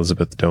name?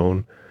 Elizabeth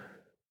Doan.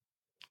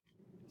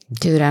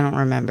 Dude, I don't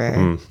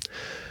remember.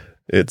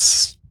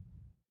 It's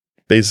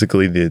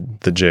basically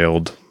the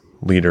jailed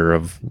leader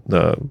of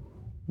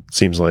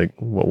seems like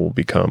what will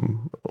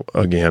become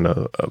again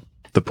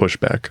the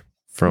pushback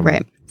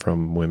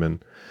from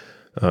women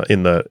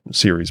in the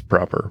series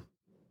proper.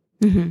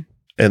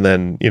 And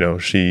then, you know,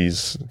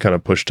 she's kind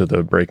of pushed to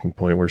the breaking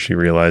point where she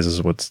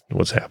realizes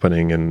what's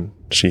happening, and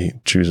she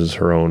chooses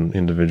her own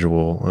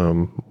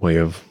individual way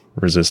of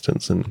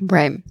resistance. And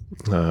right.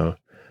 I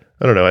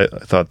don't know.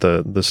 I thought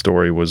the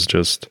story was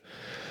just.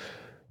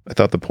 I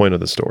thought the point of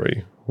the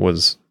story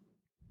was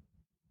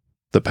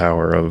the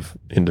power of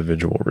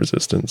individual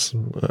resistance,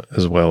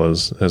 as well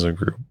as a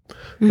group,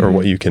 or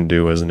what you can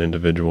do as an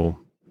individual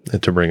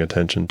to bring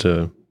attention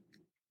to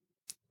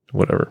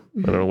whatever.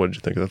 I don't know. What did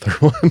you think of the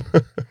third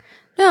one?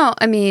 No,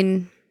 I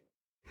mean,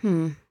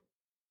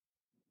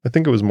 I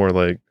think it was more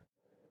like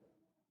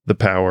the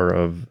power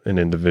of an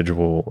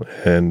individual,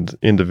 and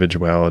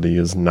individuality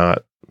is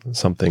not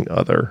something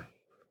other.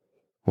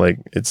 Like,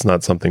 it's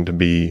not something to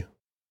be,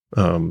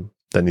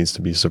 that needs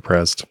to be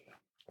suppressed.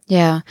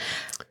 Yeah.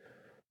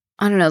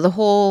 I don't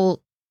know.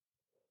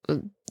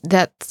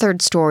 That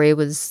third story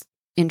was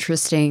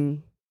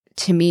interesting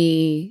to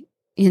me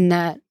in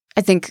that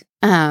I think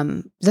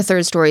the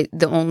third story,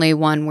 the only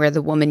one where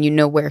the woman, you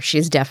know, where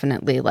she's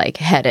definitely like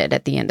headed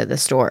at the end of the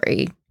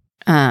story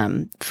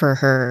for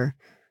her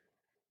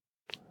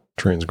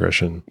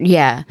transgression.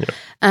 Yeah.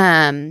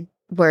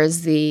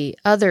 Whereas the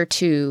other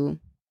two,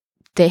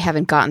 they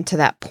haven't gotten to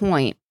that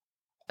point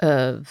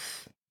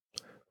of...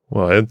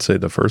 Well, I'd say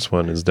the first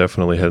one is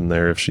definitely heading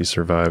there if she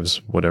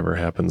survives whatever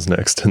happens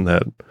next in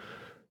that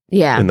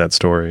in that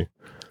story.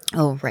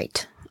 Oh,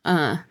 right.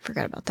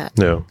 Forgot about that.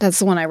 No. That's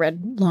the one I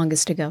read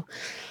longest ago.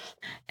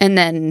 And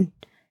then,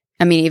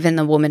 I mean, even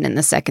the woman in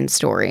the second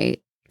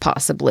story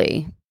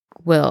possibly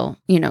will,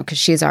 you know, because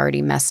she's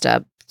already messed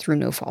up through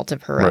no fault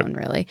of her own,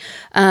 really.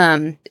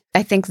 I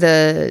think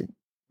the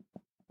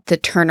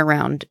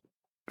turnaround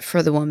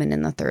for the woman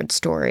in the third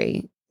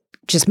story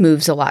just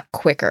moves a lot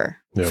quicker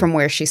from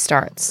where she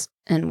starts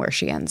and where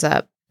she ends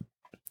up,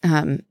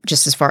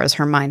 just as far as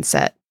her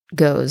mindset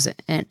goes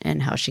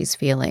and how she's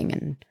feeling.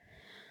 And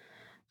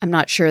I'm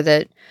not sure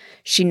that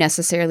she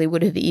necessarily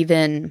would have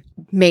even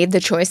made the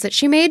choice that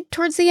she made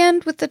towards the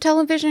end with the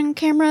television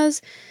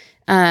cameras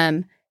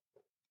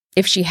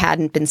if she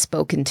hadn't been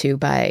spoken to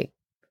by,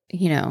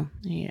 you know,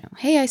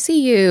 hey, I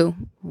see you.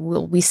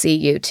 We see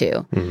you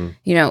too. Mm-hmm.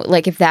 You know,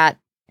 like if that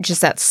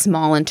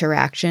small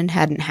interaction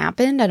hadn't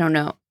happened, I don't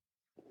know.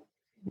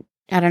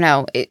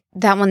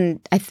 That one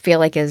I feel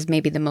like is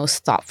maybe the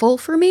most thoughtful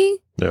for me.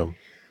 Yeah.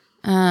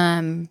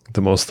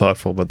 The most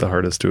thoughtful, but the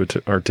hardest to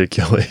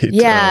articulate.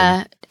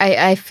 Yeah.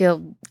 I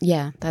feel,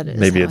 that is.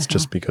 Maybe it's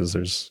just because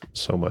there's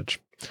so much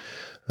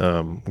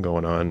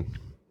going on.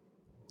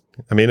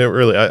 I mean, it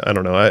really, I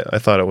don't know. I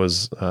thought it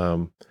was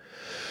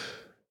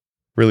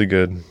really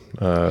good.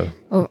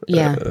 Oh,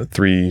 yeah.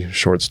 3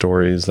 short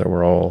stories that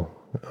were all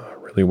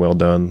really well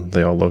done.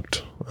 They all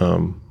looked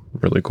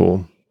really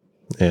cool,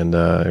 and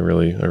I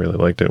really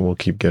liked it. We'll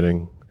keep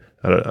getting.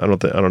 I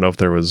don't know if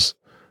there was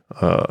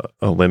a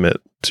limit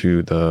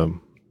to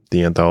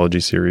the anthology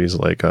series,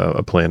 like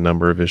a planned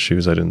number of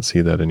issues. I didn't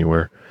see that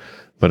anywhere,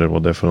 but it will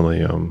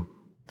definitely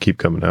keep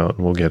coming out,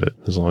 and we'll get it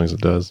as long as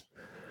it does.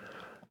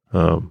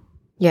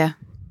 Yeah.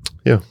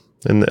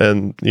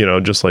 And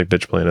just like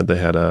Bitch Planet, they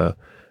had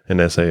an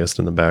essayist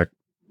in the back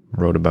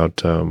wrote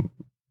about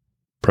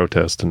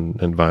protest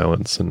and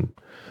violence, and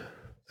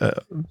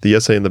the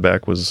essay in the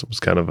back was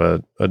kind of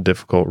a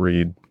difficult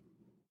read,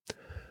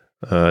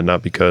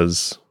 not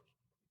because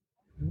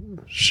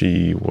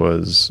she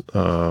was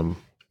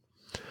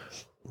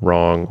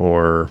wrong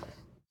or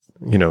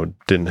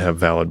didn't have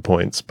valid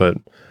points, but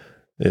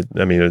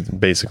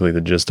basically the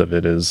gist of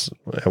it is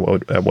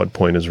at what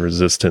point is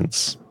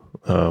resistance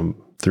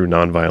through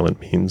nonviolent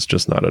means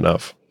just not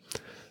enough?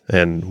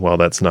 And while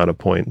that's not a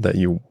point that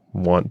you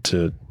want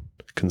to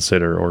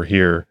consider or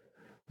hear,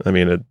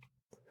 it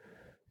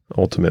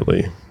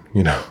ultimately,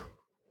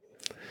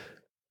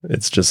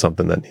 it's just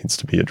something that needs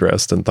to be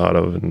addressed and thought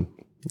of, and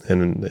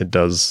it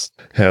does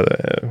have,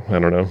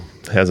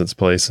 has its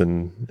place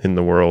in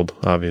the world,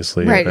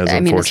 obviously, right. as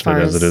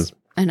unfortunate as it is.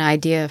 An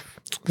idea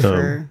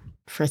for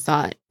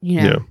thought,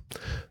 Yeah.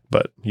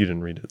 But you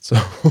didn't read it, so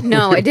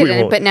no, I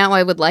didn't. But now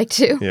I would like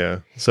to. Yeah.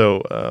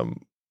 So,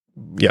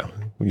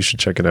 you should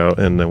check it out,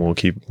 and then we'll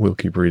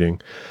keep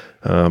reading.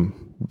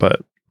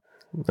 But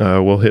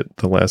we'll hit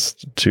the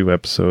last 2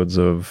 episodes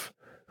of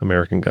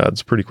American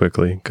Gods pretty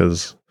quickly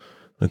because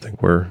I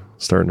think we're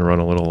starting to run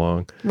a little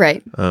long.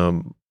 Right.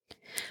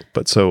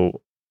 But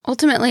so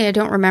ultimately, I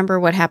don't remember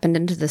what happened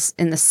in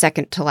the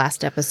second to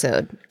last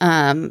episode.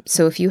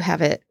 So if you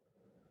have it,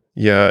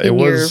 it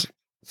was.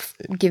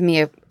 Give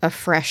me a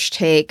fresh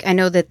take. I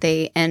know that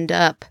they end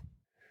up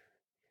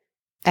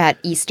at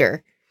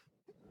Easter.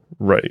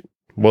 Right.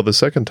 Well, the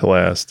second to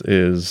last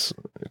is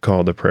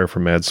called A Prayer for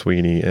Mad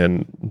Sweeney,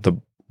 and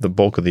the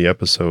bulk of the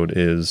episode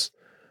is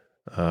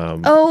how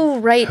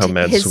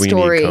Mad his Sweeney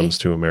story comes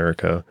to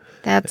America.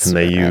 That's and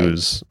they right.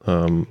 use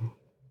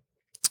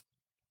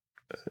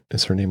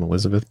is her name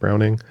Elizabeth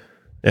Browning?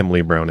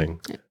 Emily Browning,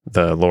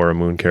 the Laura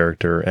Moon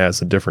character,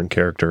 as a different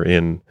character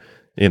in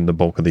the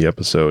bulk of the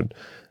episode.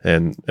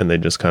 And they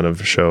just kind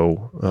of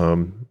show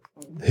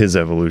his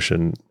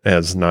evolution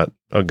as not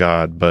a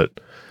god, but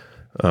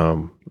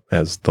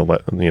as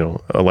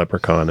a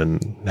leprechaun,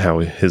 and how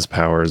his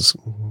powers,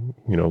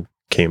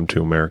 came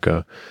to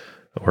America,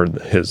 or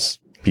his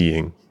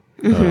being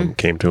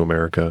came to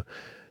America.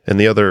 And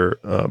the other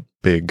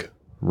big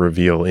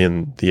reveal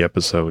in the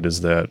episode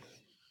is that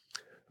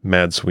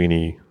Mad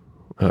Sweeney,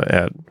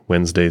 at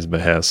Wednesday's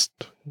behest,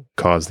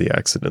 caused the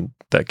accident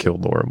that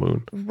killed Laura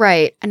Moon.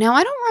 Right. Now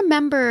I don't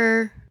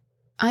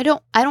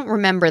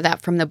remember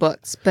that from the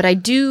books, but I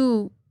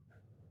do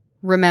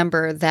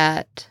remember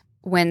that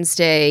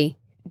Wednesday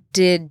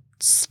did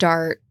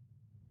start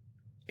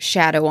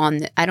Shadow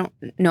on I don't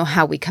know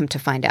how we come to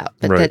find out,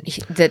 but right.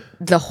 that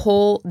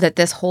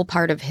this whole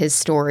part of his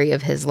story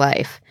of his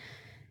life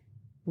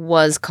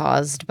was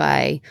caused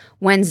by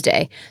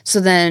Wednesday. So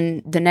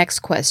then the next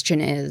question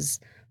is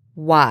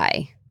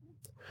why?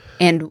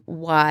 And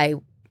why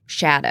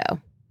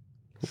Shadow?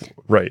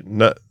 Right.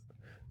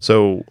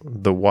 So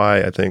the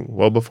why, I think,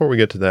 well, before we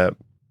get to that,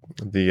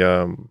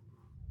 the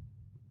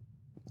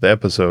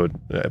episode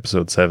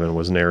 7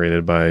 was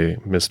narrated by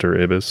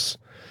Mr. Ibis.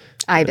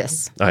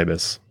 Ibis.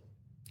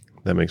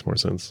 That makes more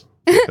sense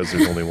because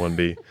there's only one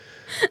B.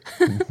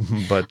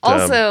 But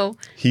also,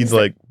 he's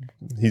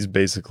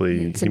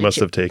basically, he must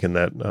have taken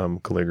that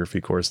calligraphy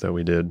course that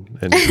we did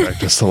and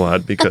practiced a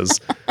lot because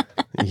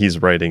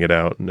he's writing it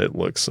out and it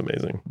looks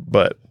amazing.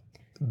 But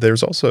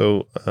there's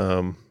also,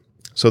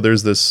 so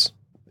there's this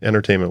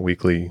Entertainment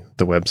Weekly,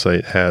 the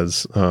website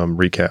has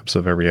recaps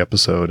of every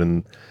episode,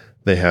 and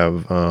they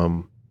have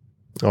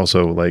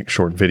also like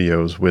short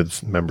videos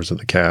with members of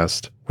the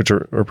cast, which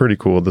are pretty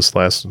cool. This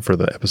last, for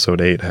the episode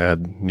 8,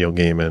 had Neil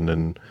Gaiman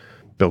and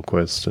Bill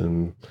Quist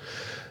and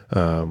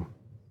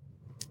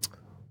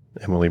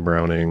Emily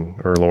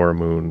Browning, or Laura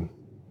Moon,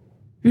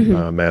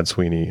 Mad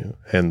Sweeney,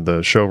 and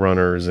the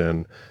showrunners,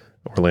 and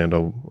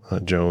Orlando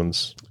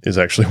Jones is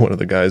actually one of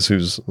the guys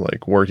who's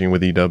like working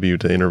with EW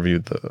to interview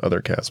the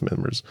other cast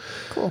members.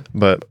 Cool.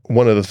 But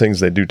one of the things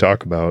they do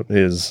talk about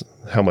is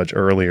how much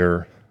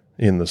earlier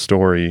in the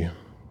story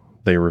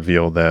they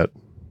reveal that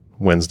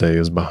Wednesday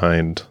is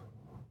behind,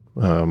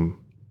 the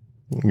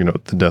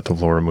death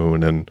of Laura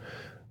Moon, and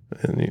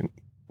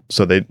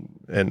so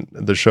and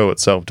the show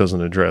itself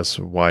doesn't address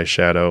why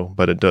Shadow,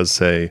 but it does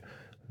say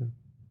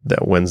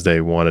that Wednesday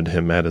wanted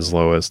him at his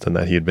lowest, and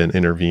that he had been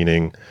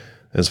intervening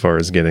as far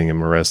as getting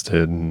him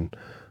arrested and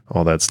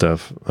all that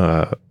stuff,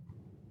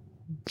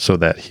 so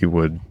that he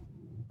would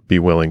be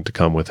willing to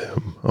come with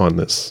him on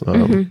this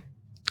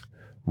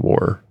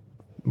war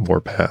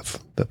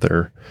path that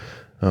they're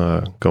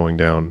going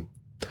down.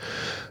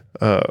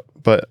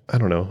 But I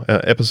don't know.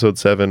 Episode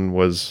 7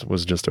 was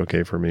just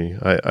okay for me.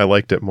 I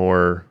liked it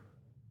more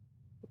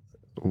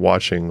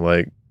watching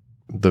like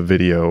the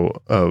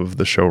video of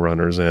the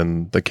showrunners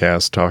and the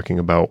cast talking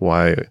about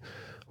why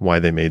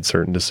they made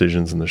certain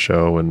decisions in the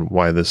show and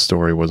why this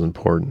story was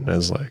important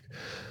as like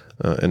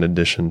an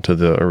addition to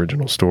the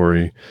original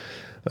story.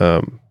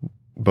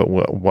 But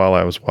while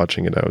I was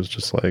watching it, I was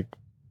just like,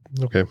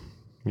 okay,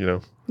 you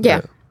know.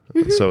 Yeah.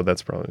 So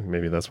that's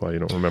maybe that's why you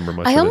don't remember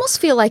much. I almost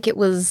feel like it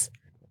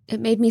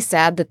made me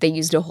sad that they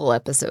used a whole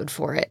episode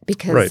for it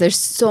because there's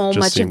so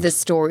much of this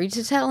story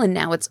to tell and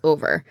now it's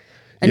over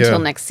until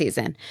next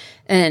season.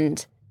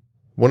 And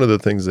one of the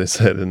things they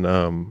said in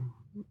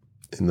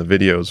the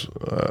videos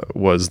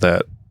was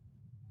that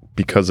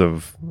because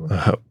of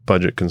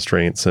budget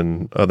constraints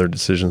and other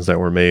decisions that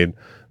were made,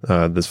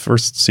 this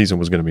first season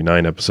was going to be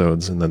 9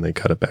 episodes, and then they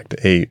cut it back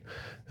to 8,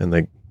 and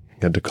they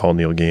had to call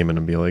Neil Gaiman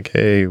and be like,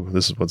 hey,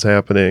 this is what's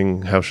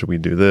happening. How should we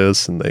do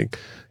this? And they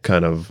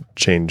kind of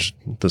changed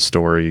the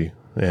story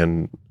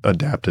and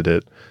adapted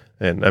it.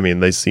 And I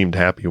mean, they seemed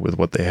happy with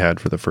what they had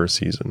for the first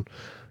season.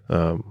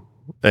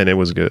 And it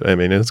was good. I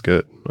mean, it's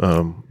good.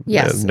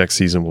 Yes. Next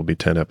season will be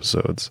 10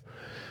 episodes.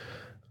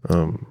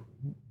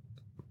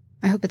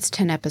 I hope it's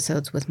 10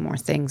 episodes with more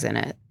things in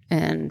it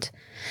and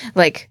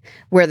like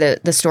where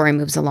the story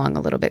moves along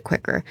a little bit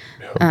quicker.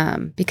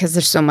 Because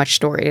there's so much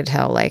story to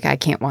tell. Like I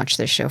can't watch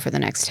this show for the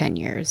next 10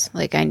 years.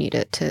 Like I need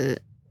it to,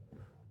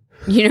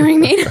 you know what I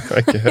mean?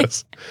 I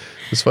guess.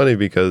 It's funny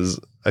because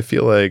I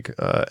feel like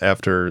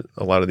after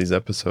a lot of these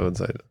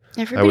episodes,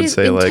 I would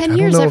say in like 10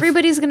 years,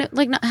 everybody's going to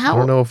like, how? I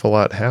don't know if a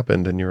lot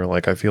happened and you were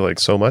like, I feel like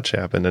so much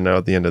happened. And now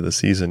at the end of the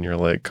season, you're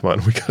like, come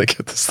on, we got to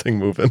get this thing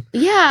moving.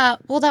 Yeah.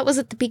 Well, that was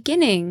at the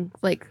beginning.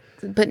 Like,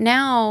 but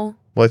now.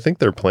 Well, I think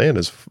their plan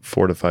is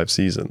 4 to 5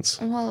 seasons.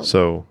 Well,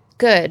 so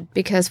good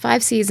because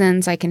 5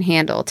 seasons I can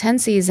handle. 10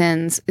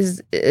 seasons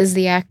is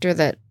the actor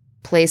that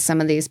plays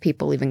some of these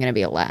people even going to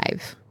be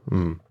alive?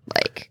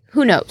 Like,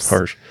 who knows?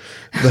 Harsh.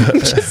 I'm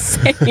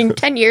just saying,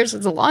 10 years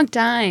is a long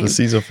time. The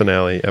season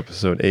finale,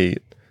 episode 8,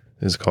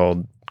 is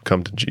called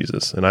Come to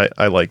Jesus. And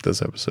I like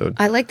this episode.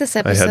 I like this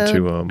episode. I had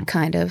to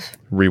kind of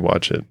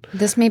rewatch it.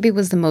 This maybe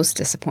was the most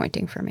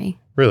disappointing for me.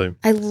 Really?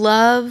 I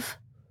love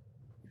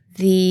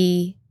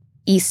the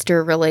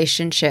Easter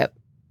relationship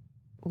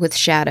with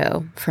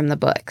Shadow from the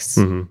books.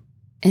 Mm-hmm.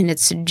 And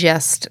it's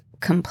just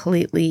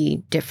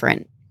completely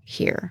different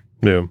here.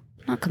 Yeah.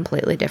 Not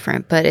completely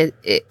different, but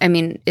I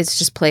mean, it's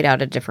just played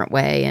out a different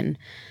way. And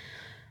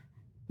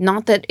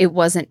not that it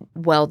wasn't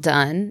well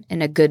done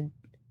and a good,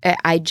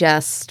 I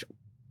just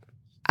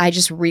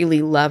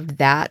really loved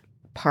that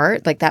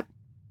part. Like that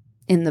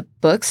in the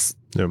books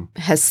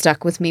has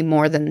stuck with me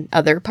more than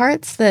other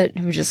parts that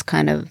have just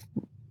kind of,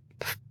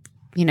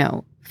 you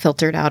know,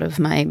 filtered out of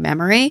my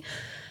memory.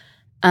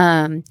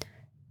 So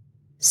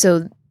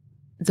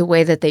the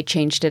way that they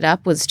changed it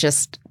up was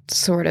just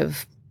sort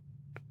of,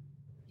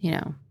 you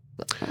know,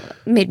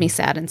 made me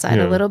sad inside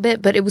a little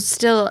bit, but it was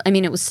still, I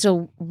mean, it was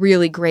still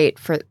really great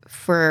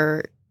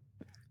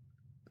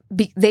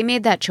they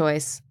made that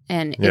choice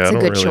and it's a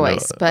good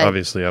choice, but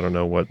obviously I don't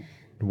know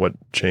what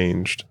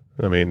changed.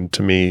 I mean,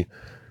 to me,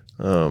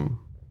 I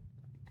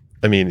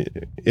mean,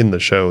 in the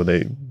show,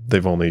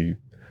 they've only,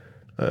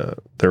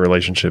 their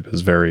relationship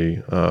is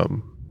very,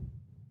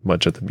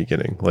 much at the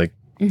beginning. Like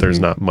there's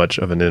not much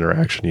of an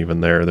interaction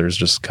even there. There's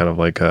just kind of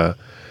like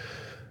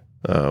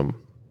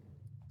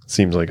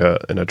seems like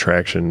an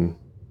attraction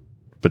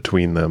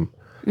between them.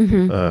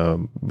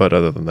 But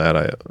other than that,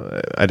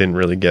 I didn't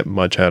really get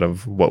much out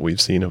of what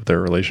we've seen of their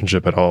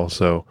relationship at all.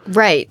 So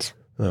right.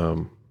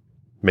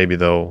 Maybe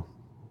they'll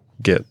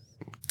get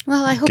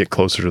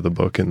closer to the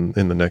book in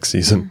the next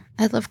season.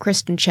 I love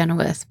Kristen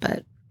Chenoweth,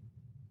 but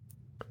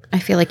I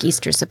feel like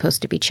Easter's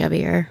supposed to be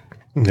chubbier.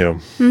 Yeah.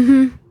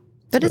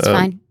 But it's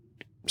fine.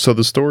 So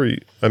the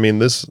story, I mean,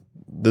 this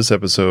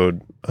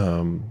episode,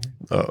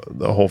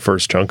 the whole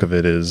first chunk of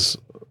it is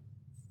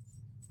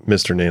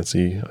Mr.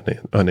 Nancy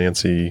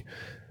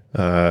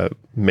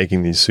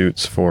making these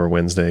suits for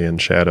Wednesday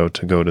and Shadow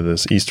to go to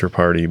this Easter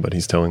party, but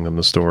he's telling them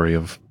the story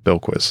of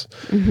Bilquis,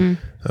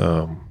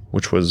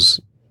 which was,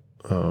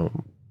 you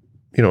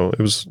know, it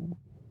was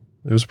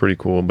pretty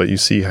cool. But you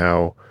see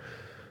how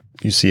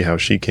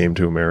she came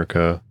to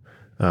America.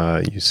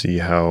 You see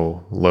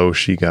how low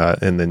she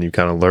got, and then you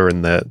kind of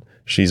learn that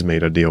she's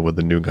made a deal with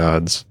the New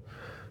Gods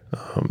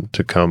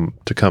to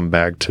come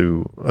back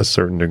to a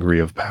certain degree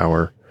of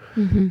power.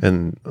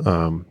 And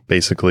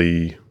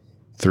basically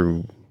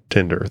through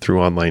Tinder,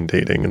 through online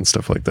dating and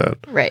stuff like that.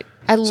 Right.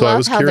 I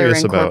love how they're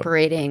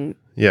incorporating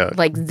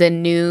like the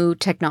new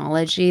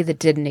technology that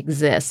didn't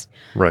exist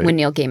when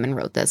Neil Gaiman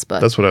wrote this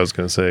book. That's what I was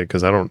going to say,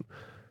 because I don't...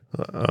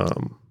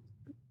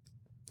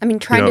 I mean,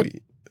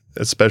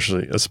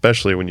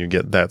 especially when you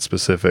get that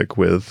specific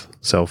with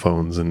cell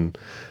phones and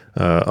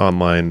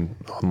online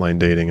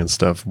dating and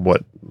stuff,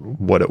 what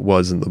it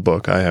was in the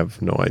book, I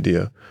have no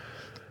idea.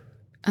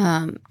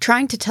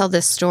 Trying to tell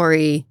this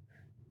story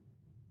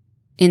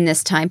in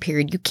this time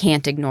period, you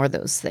can't ignore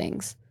those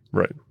things.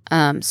 Right.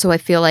 So I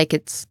feel like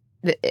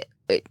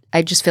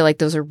I just feel like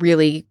those are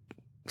really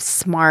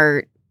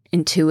smart,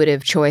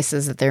 intuitive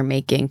choices that they're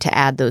making to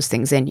add those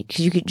things in, because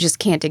you just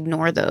can't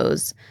ignore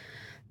those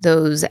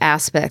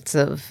aspects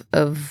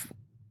of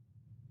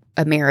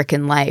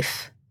American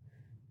life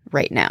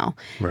right now.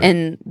 Right.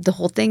 And the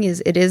whole thing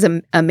is, it is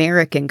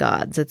American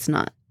gods. It's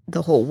not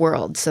the whole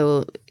world.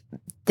 So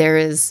there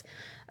is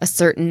a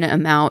certain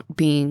amount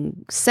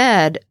being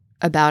said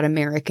about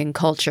American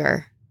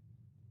culture,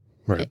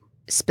 Right.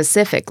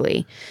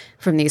 specifically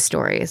from these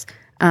stories.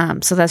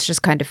 So that's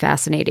just kind of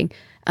fascinating.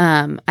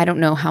 I don't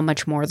know how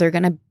much more they're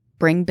going to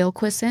bring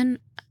Bilquis in.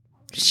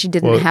 She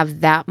didn't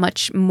have that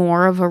much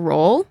more of a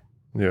role.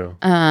 Yeah.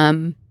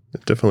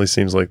 It definitely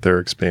seems like they're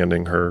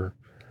expanding her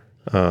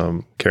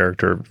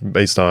character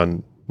based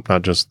on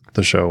not just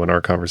the show and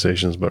our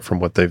conversations, but from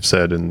what they've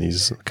said in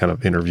these kind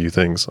of interview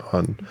things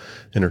on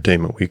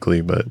Entertainment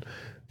Weekly. But,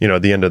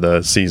 at the end of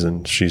the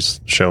season,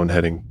 she's shown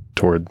heading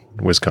toward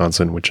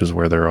Wisconsin, which is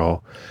where they're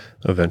all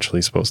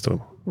eventually supposed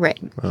to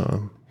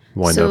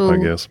wind up, I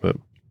guess. But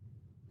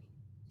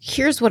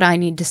here's what I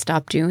need to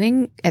stop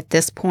doing at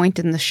this point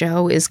in the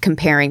show is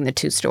comparing the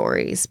two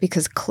stories,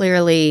 because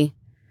clearly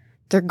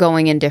they're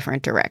going in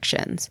different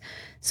directions.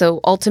 So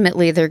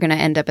ultimately they're going to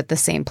end up at the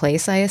same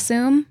place, I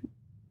assume.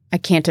 I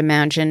can't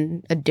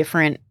imagine a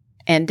different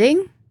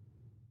ending.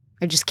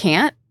 I just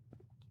can't,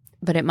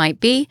 but it might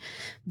be.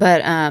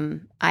 But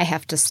I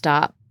have to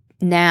stop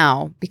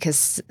now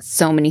because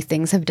so many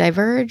things have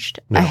diverged.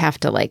 Yeah. I have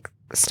to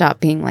stop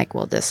being like,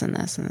 well, this and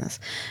this and this.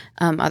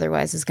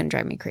 Otherwise it's going to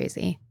drive me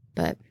crazy.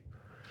 But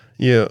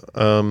yeah,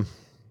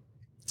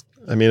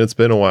 it's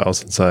been a while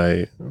since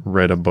I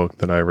read a book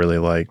that I really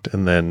liked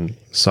and then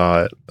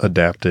saw it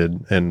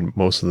adapted. And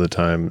most of the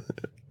time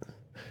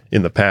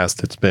in the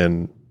past, it's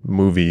been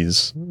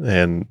movies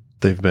and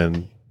they've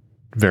been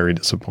very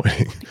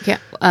disappointing. Yeah.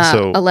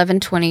 So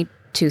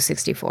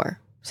 11/22/64.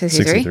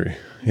 63.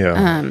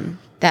 Yeah.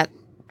 That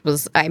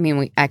was, I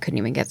couldn't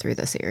even get through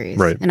the series.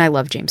 Right. And I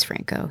love James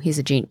Franco. He's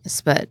a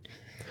genius, but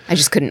I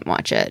just couldn't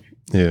watch it.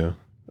 Yeah.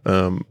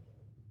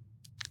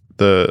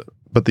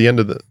 But the end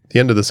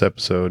of this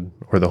episode,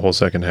 or the whole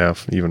second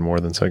half, even more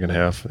than second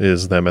half,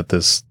 is them at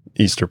this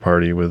Easter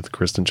party with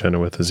Kristen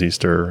Chenoweth as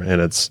Easter,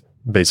 and it's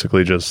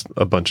basically just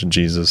a bunch of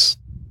Jesuses.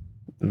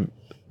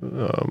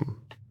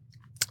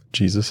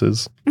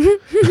 Jesus,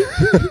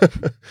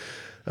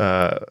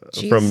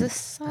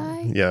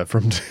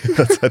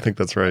 I think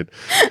that's right.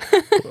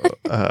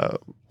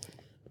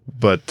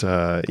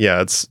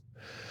 It's,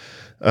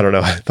 I don't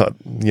know. I thought,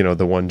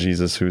 the one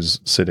Jesus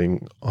who's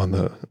sitting on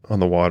the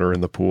water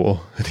in the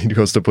pool, and he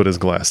goes to put his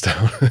glass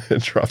down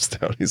and drops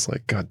down. He's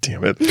like, God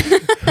damn it.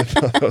 I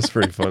thought that was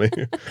pretty funny.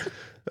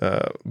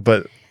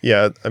 But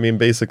yeah,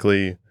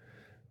 basically,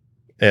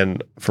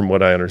 and from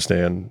what I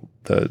understand,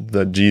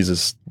 the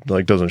Jesus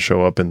doesn't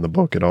show up in the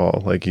book at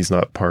all. He's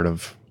not part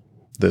of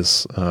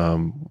this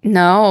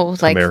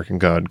American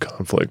God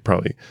conflict,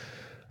 probably.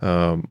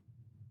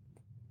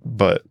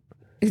 But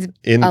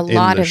in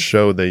the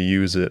show, they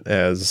use it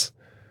as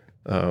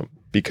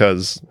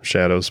because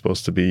Shadow's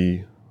supposed to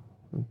be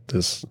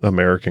this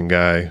American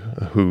guy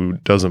who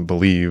doesn't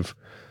believe,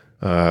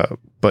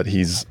 but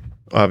he's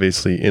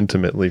obviously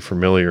intimately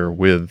familiar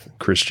with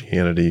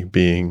Christianity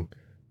being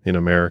in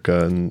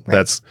America, and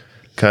that's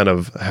kind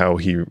of how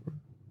he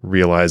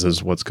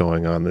realizes what's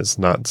going on. It's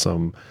not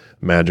some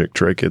magic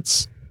trick;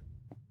 it's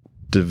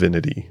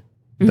divinity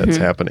that's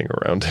happening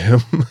around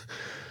him.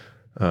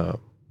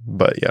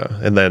 But yeah,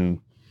 and then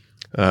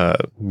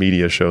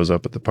Media shows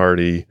up at the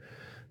party.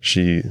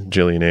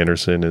 Gillian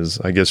Anderson is,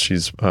 I guess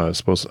she's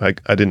supposed to,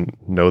 I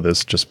didn't know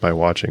this just by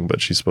watching,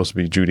 but she's supposed to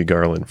be Judy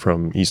Garland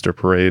from Easter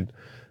Parade.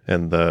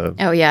 And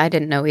oh yeah, I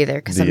didn't know either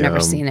because I've never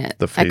seen it.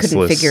 I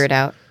couldn't figure it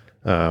out.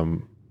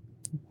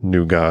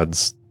 New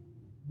gods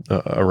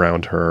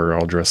around her,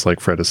 all dressed like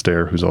Fred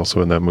Astaire, who's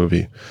also in that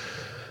movie.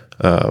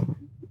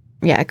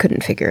 Yeah, I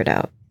couldn't figure it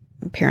out.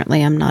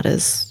 Apparently I'm not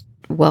as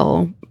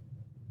well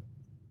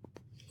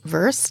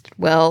versed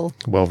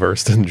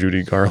in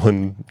Judy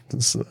Garland. I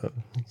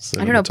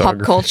don't know, pop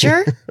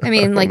culture.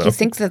 You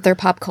think that their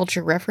pop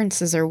culture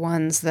references are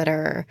ones that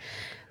are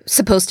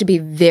supposed to be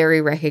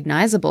very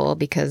recognizable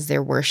because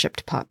they're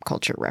worshipped pop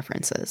culture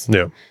references.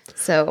 Yeah.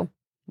 So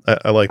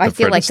I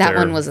feel like that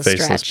one was a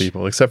faceless stretch.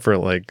 People, except for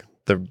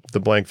the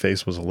blank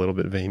face was a little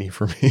bit veiny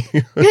for me.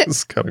 It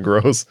was kind of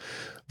gross,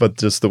 but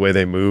just the way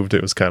they moved,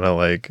 it was kind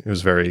of it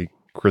was very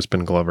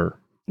Crispin Glover.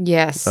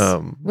 Yes.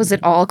 Was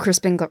it all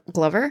Crispin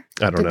Glover?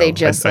 I don't know. Did they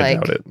just I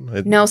doubt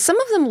it. No, some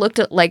of them looked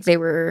like they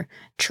were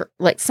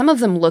some of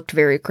them looked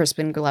very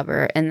Crispin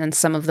Glover, and then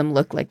some of them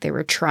looked like they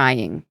were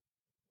trying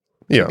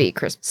to be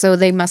Crispin. So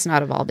they must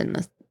not have all been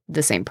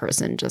the same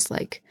person. Just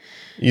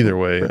either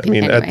way,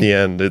 anyway. At the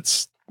end,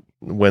 it's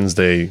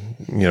Wednesday.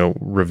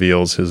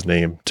 Reveals his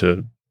name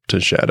to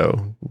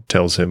Shadow,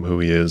 tells him who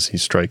he is. He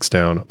strikes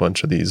down a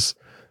bunch of these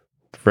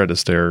Fred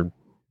Astaire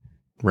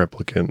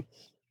replicant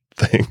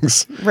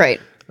things, right?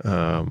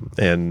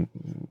 And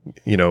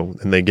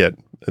they get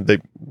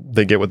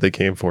what they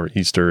came for.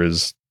 Easter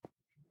is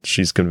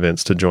she's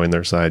convinced to join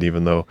their side,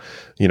 even though,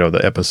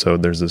 the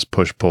episode, there's this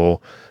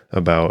push-pull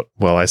about,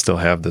 well, I still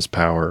have this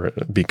power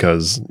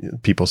because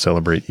people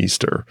celebrate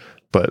Easter,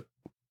 but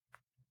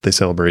they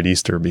celebrate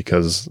Easter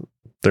because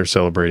they're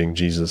celebrating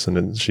Jesus,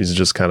 and she's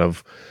just kind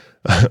of,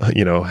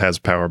 has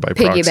power by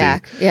proxy.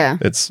 Piggyback, yeah.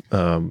 It's,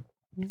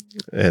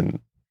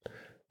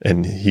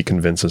 and he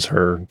convinces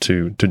her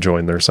to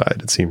join their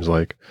side, it seems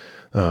like.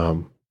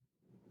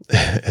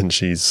 And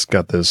she's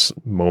got this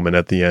moment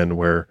at the end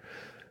where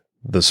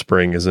the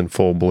spring is in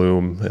full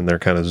bloom, and they're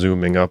kind of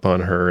zooming up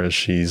on her as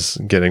she's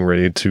getting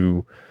ready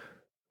to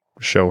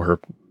show her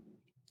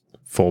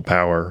full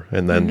power,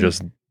 and then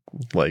just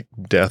like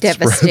death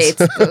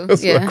devastates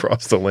spreads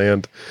across the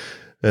land.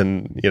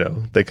 And,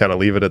 they kind of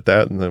leave it at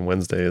that. And then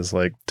Wednesday is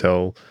like,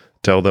 tell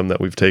them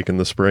that we've taken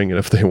the spring, and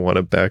if they want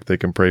it back, they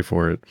can pray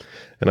for it.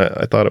 And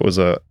I thought it was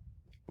a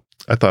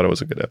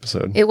good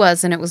episode. It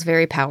was, and it was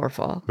very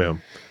powerful. Yeah.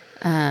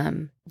 I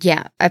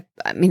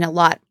mean, a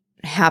lot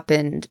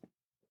happened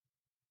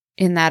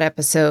in that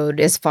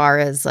episode as far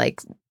as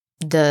like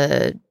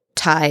the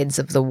tides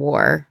of the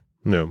war.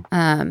 No.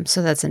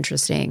 So that's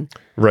interesting.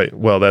 Right.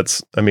 Well,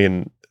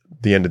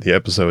 the end of the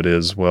episode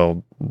is,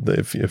 well,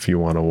 if you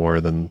want a war,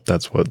 then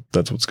that's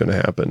what's going to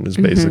happen, is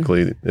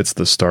basically it's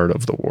the start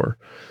of the war.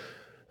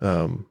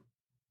 I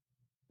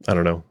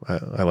don't know.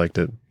 I liked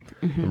it.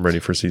 I'm ready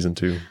for season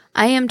 2.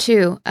 I am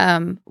too.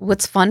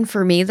 What's fun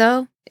for me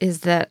though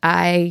is that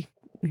I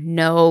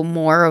know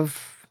more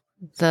of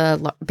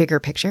the bigger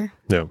picture.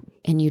 Yeah.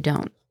 And you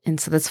don't. And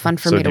so that's fun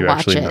for me to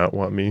watch it. So do you actually not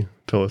want me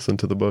to listen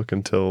to the book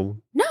until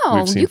No,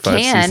 we've seen you 5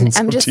 can.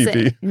 I'm of just TV?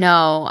 saying.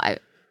 No,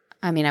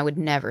 I mean, I would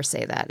never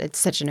say that. It's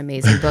such an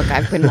amazing book.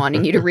 I've been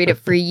wanting you to read it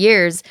for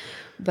years,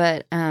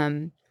 but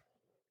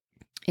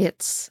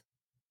it's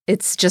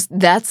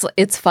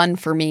fun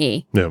for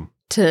me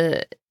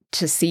to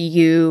see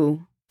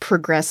you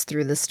progress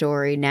through the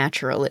story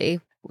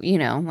naturally.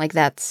 Like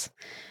that's,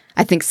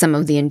 I think, some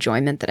of the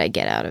enjoyment that I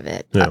get out of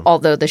it. Yeah.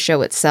 Although the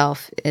show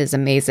itself is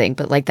amazing,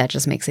 but like that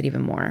just makes it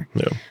even more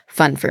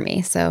fun for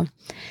me. So,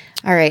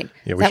 all right,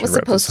 that was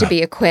supposed to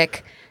be a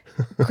quick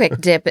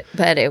dip,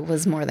 but it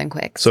was more than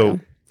quick. So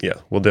yeah,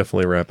 we'll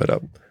definitely wrap it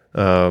up.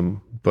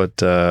 But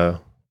to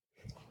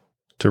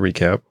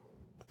recap,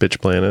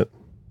 Bitch Planet,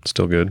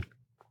 still good.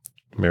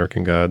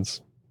 American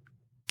Gods,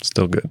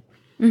 still good.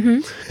 Mm-hmm.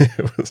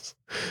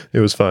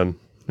 It was fun.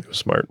 It was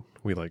smart.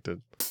 We liked it.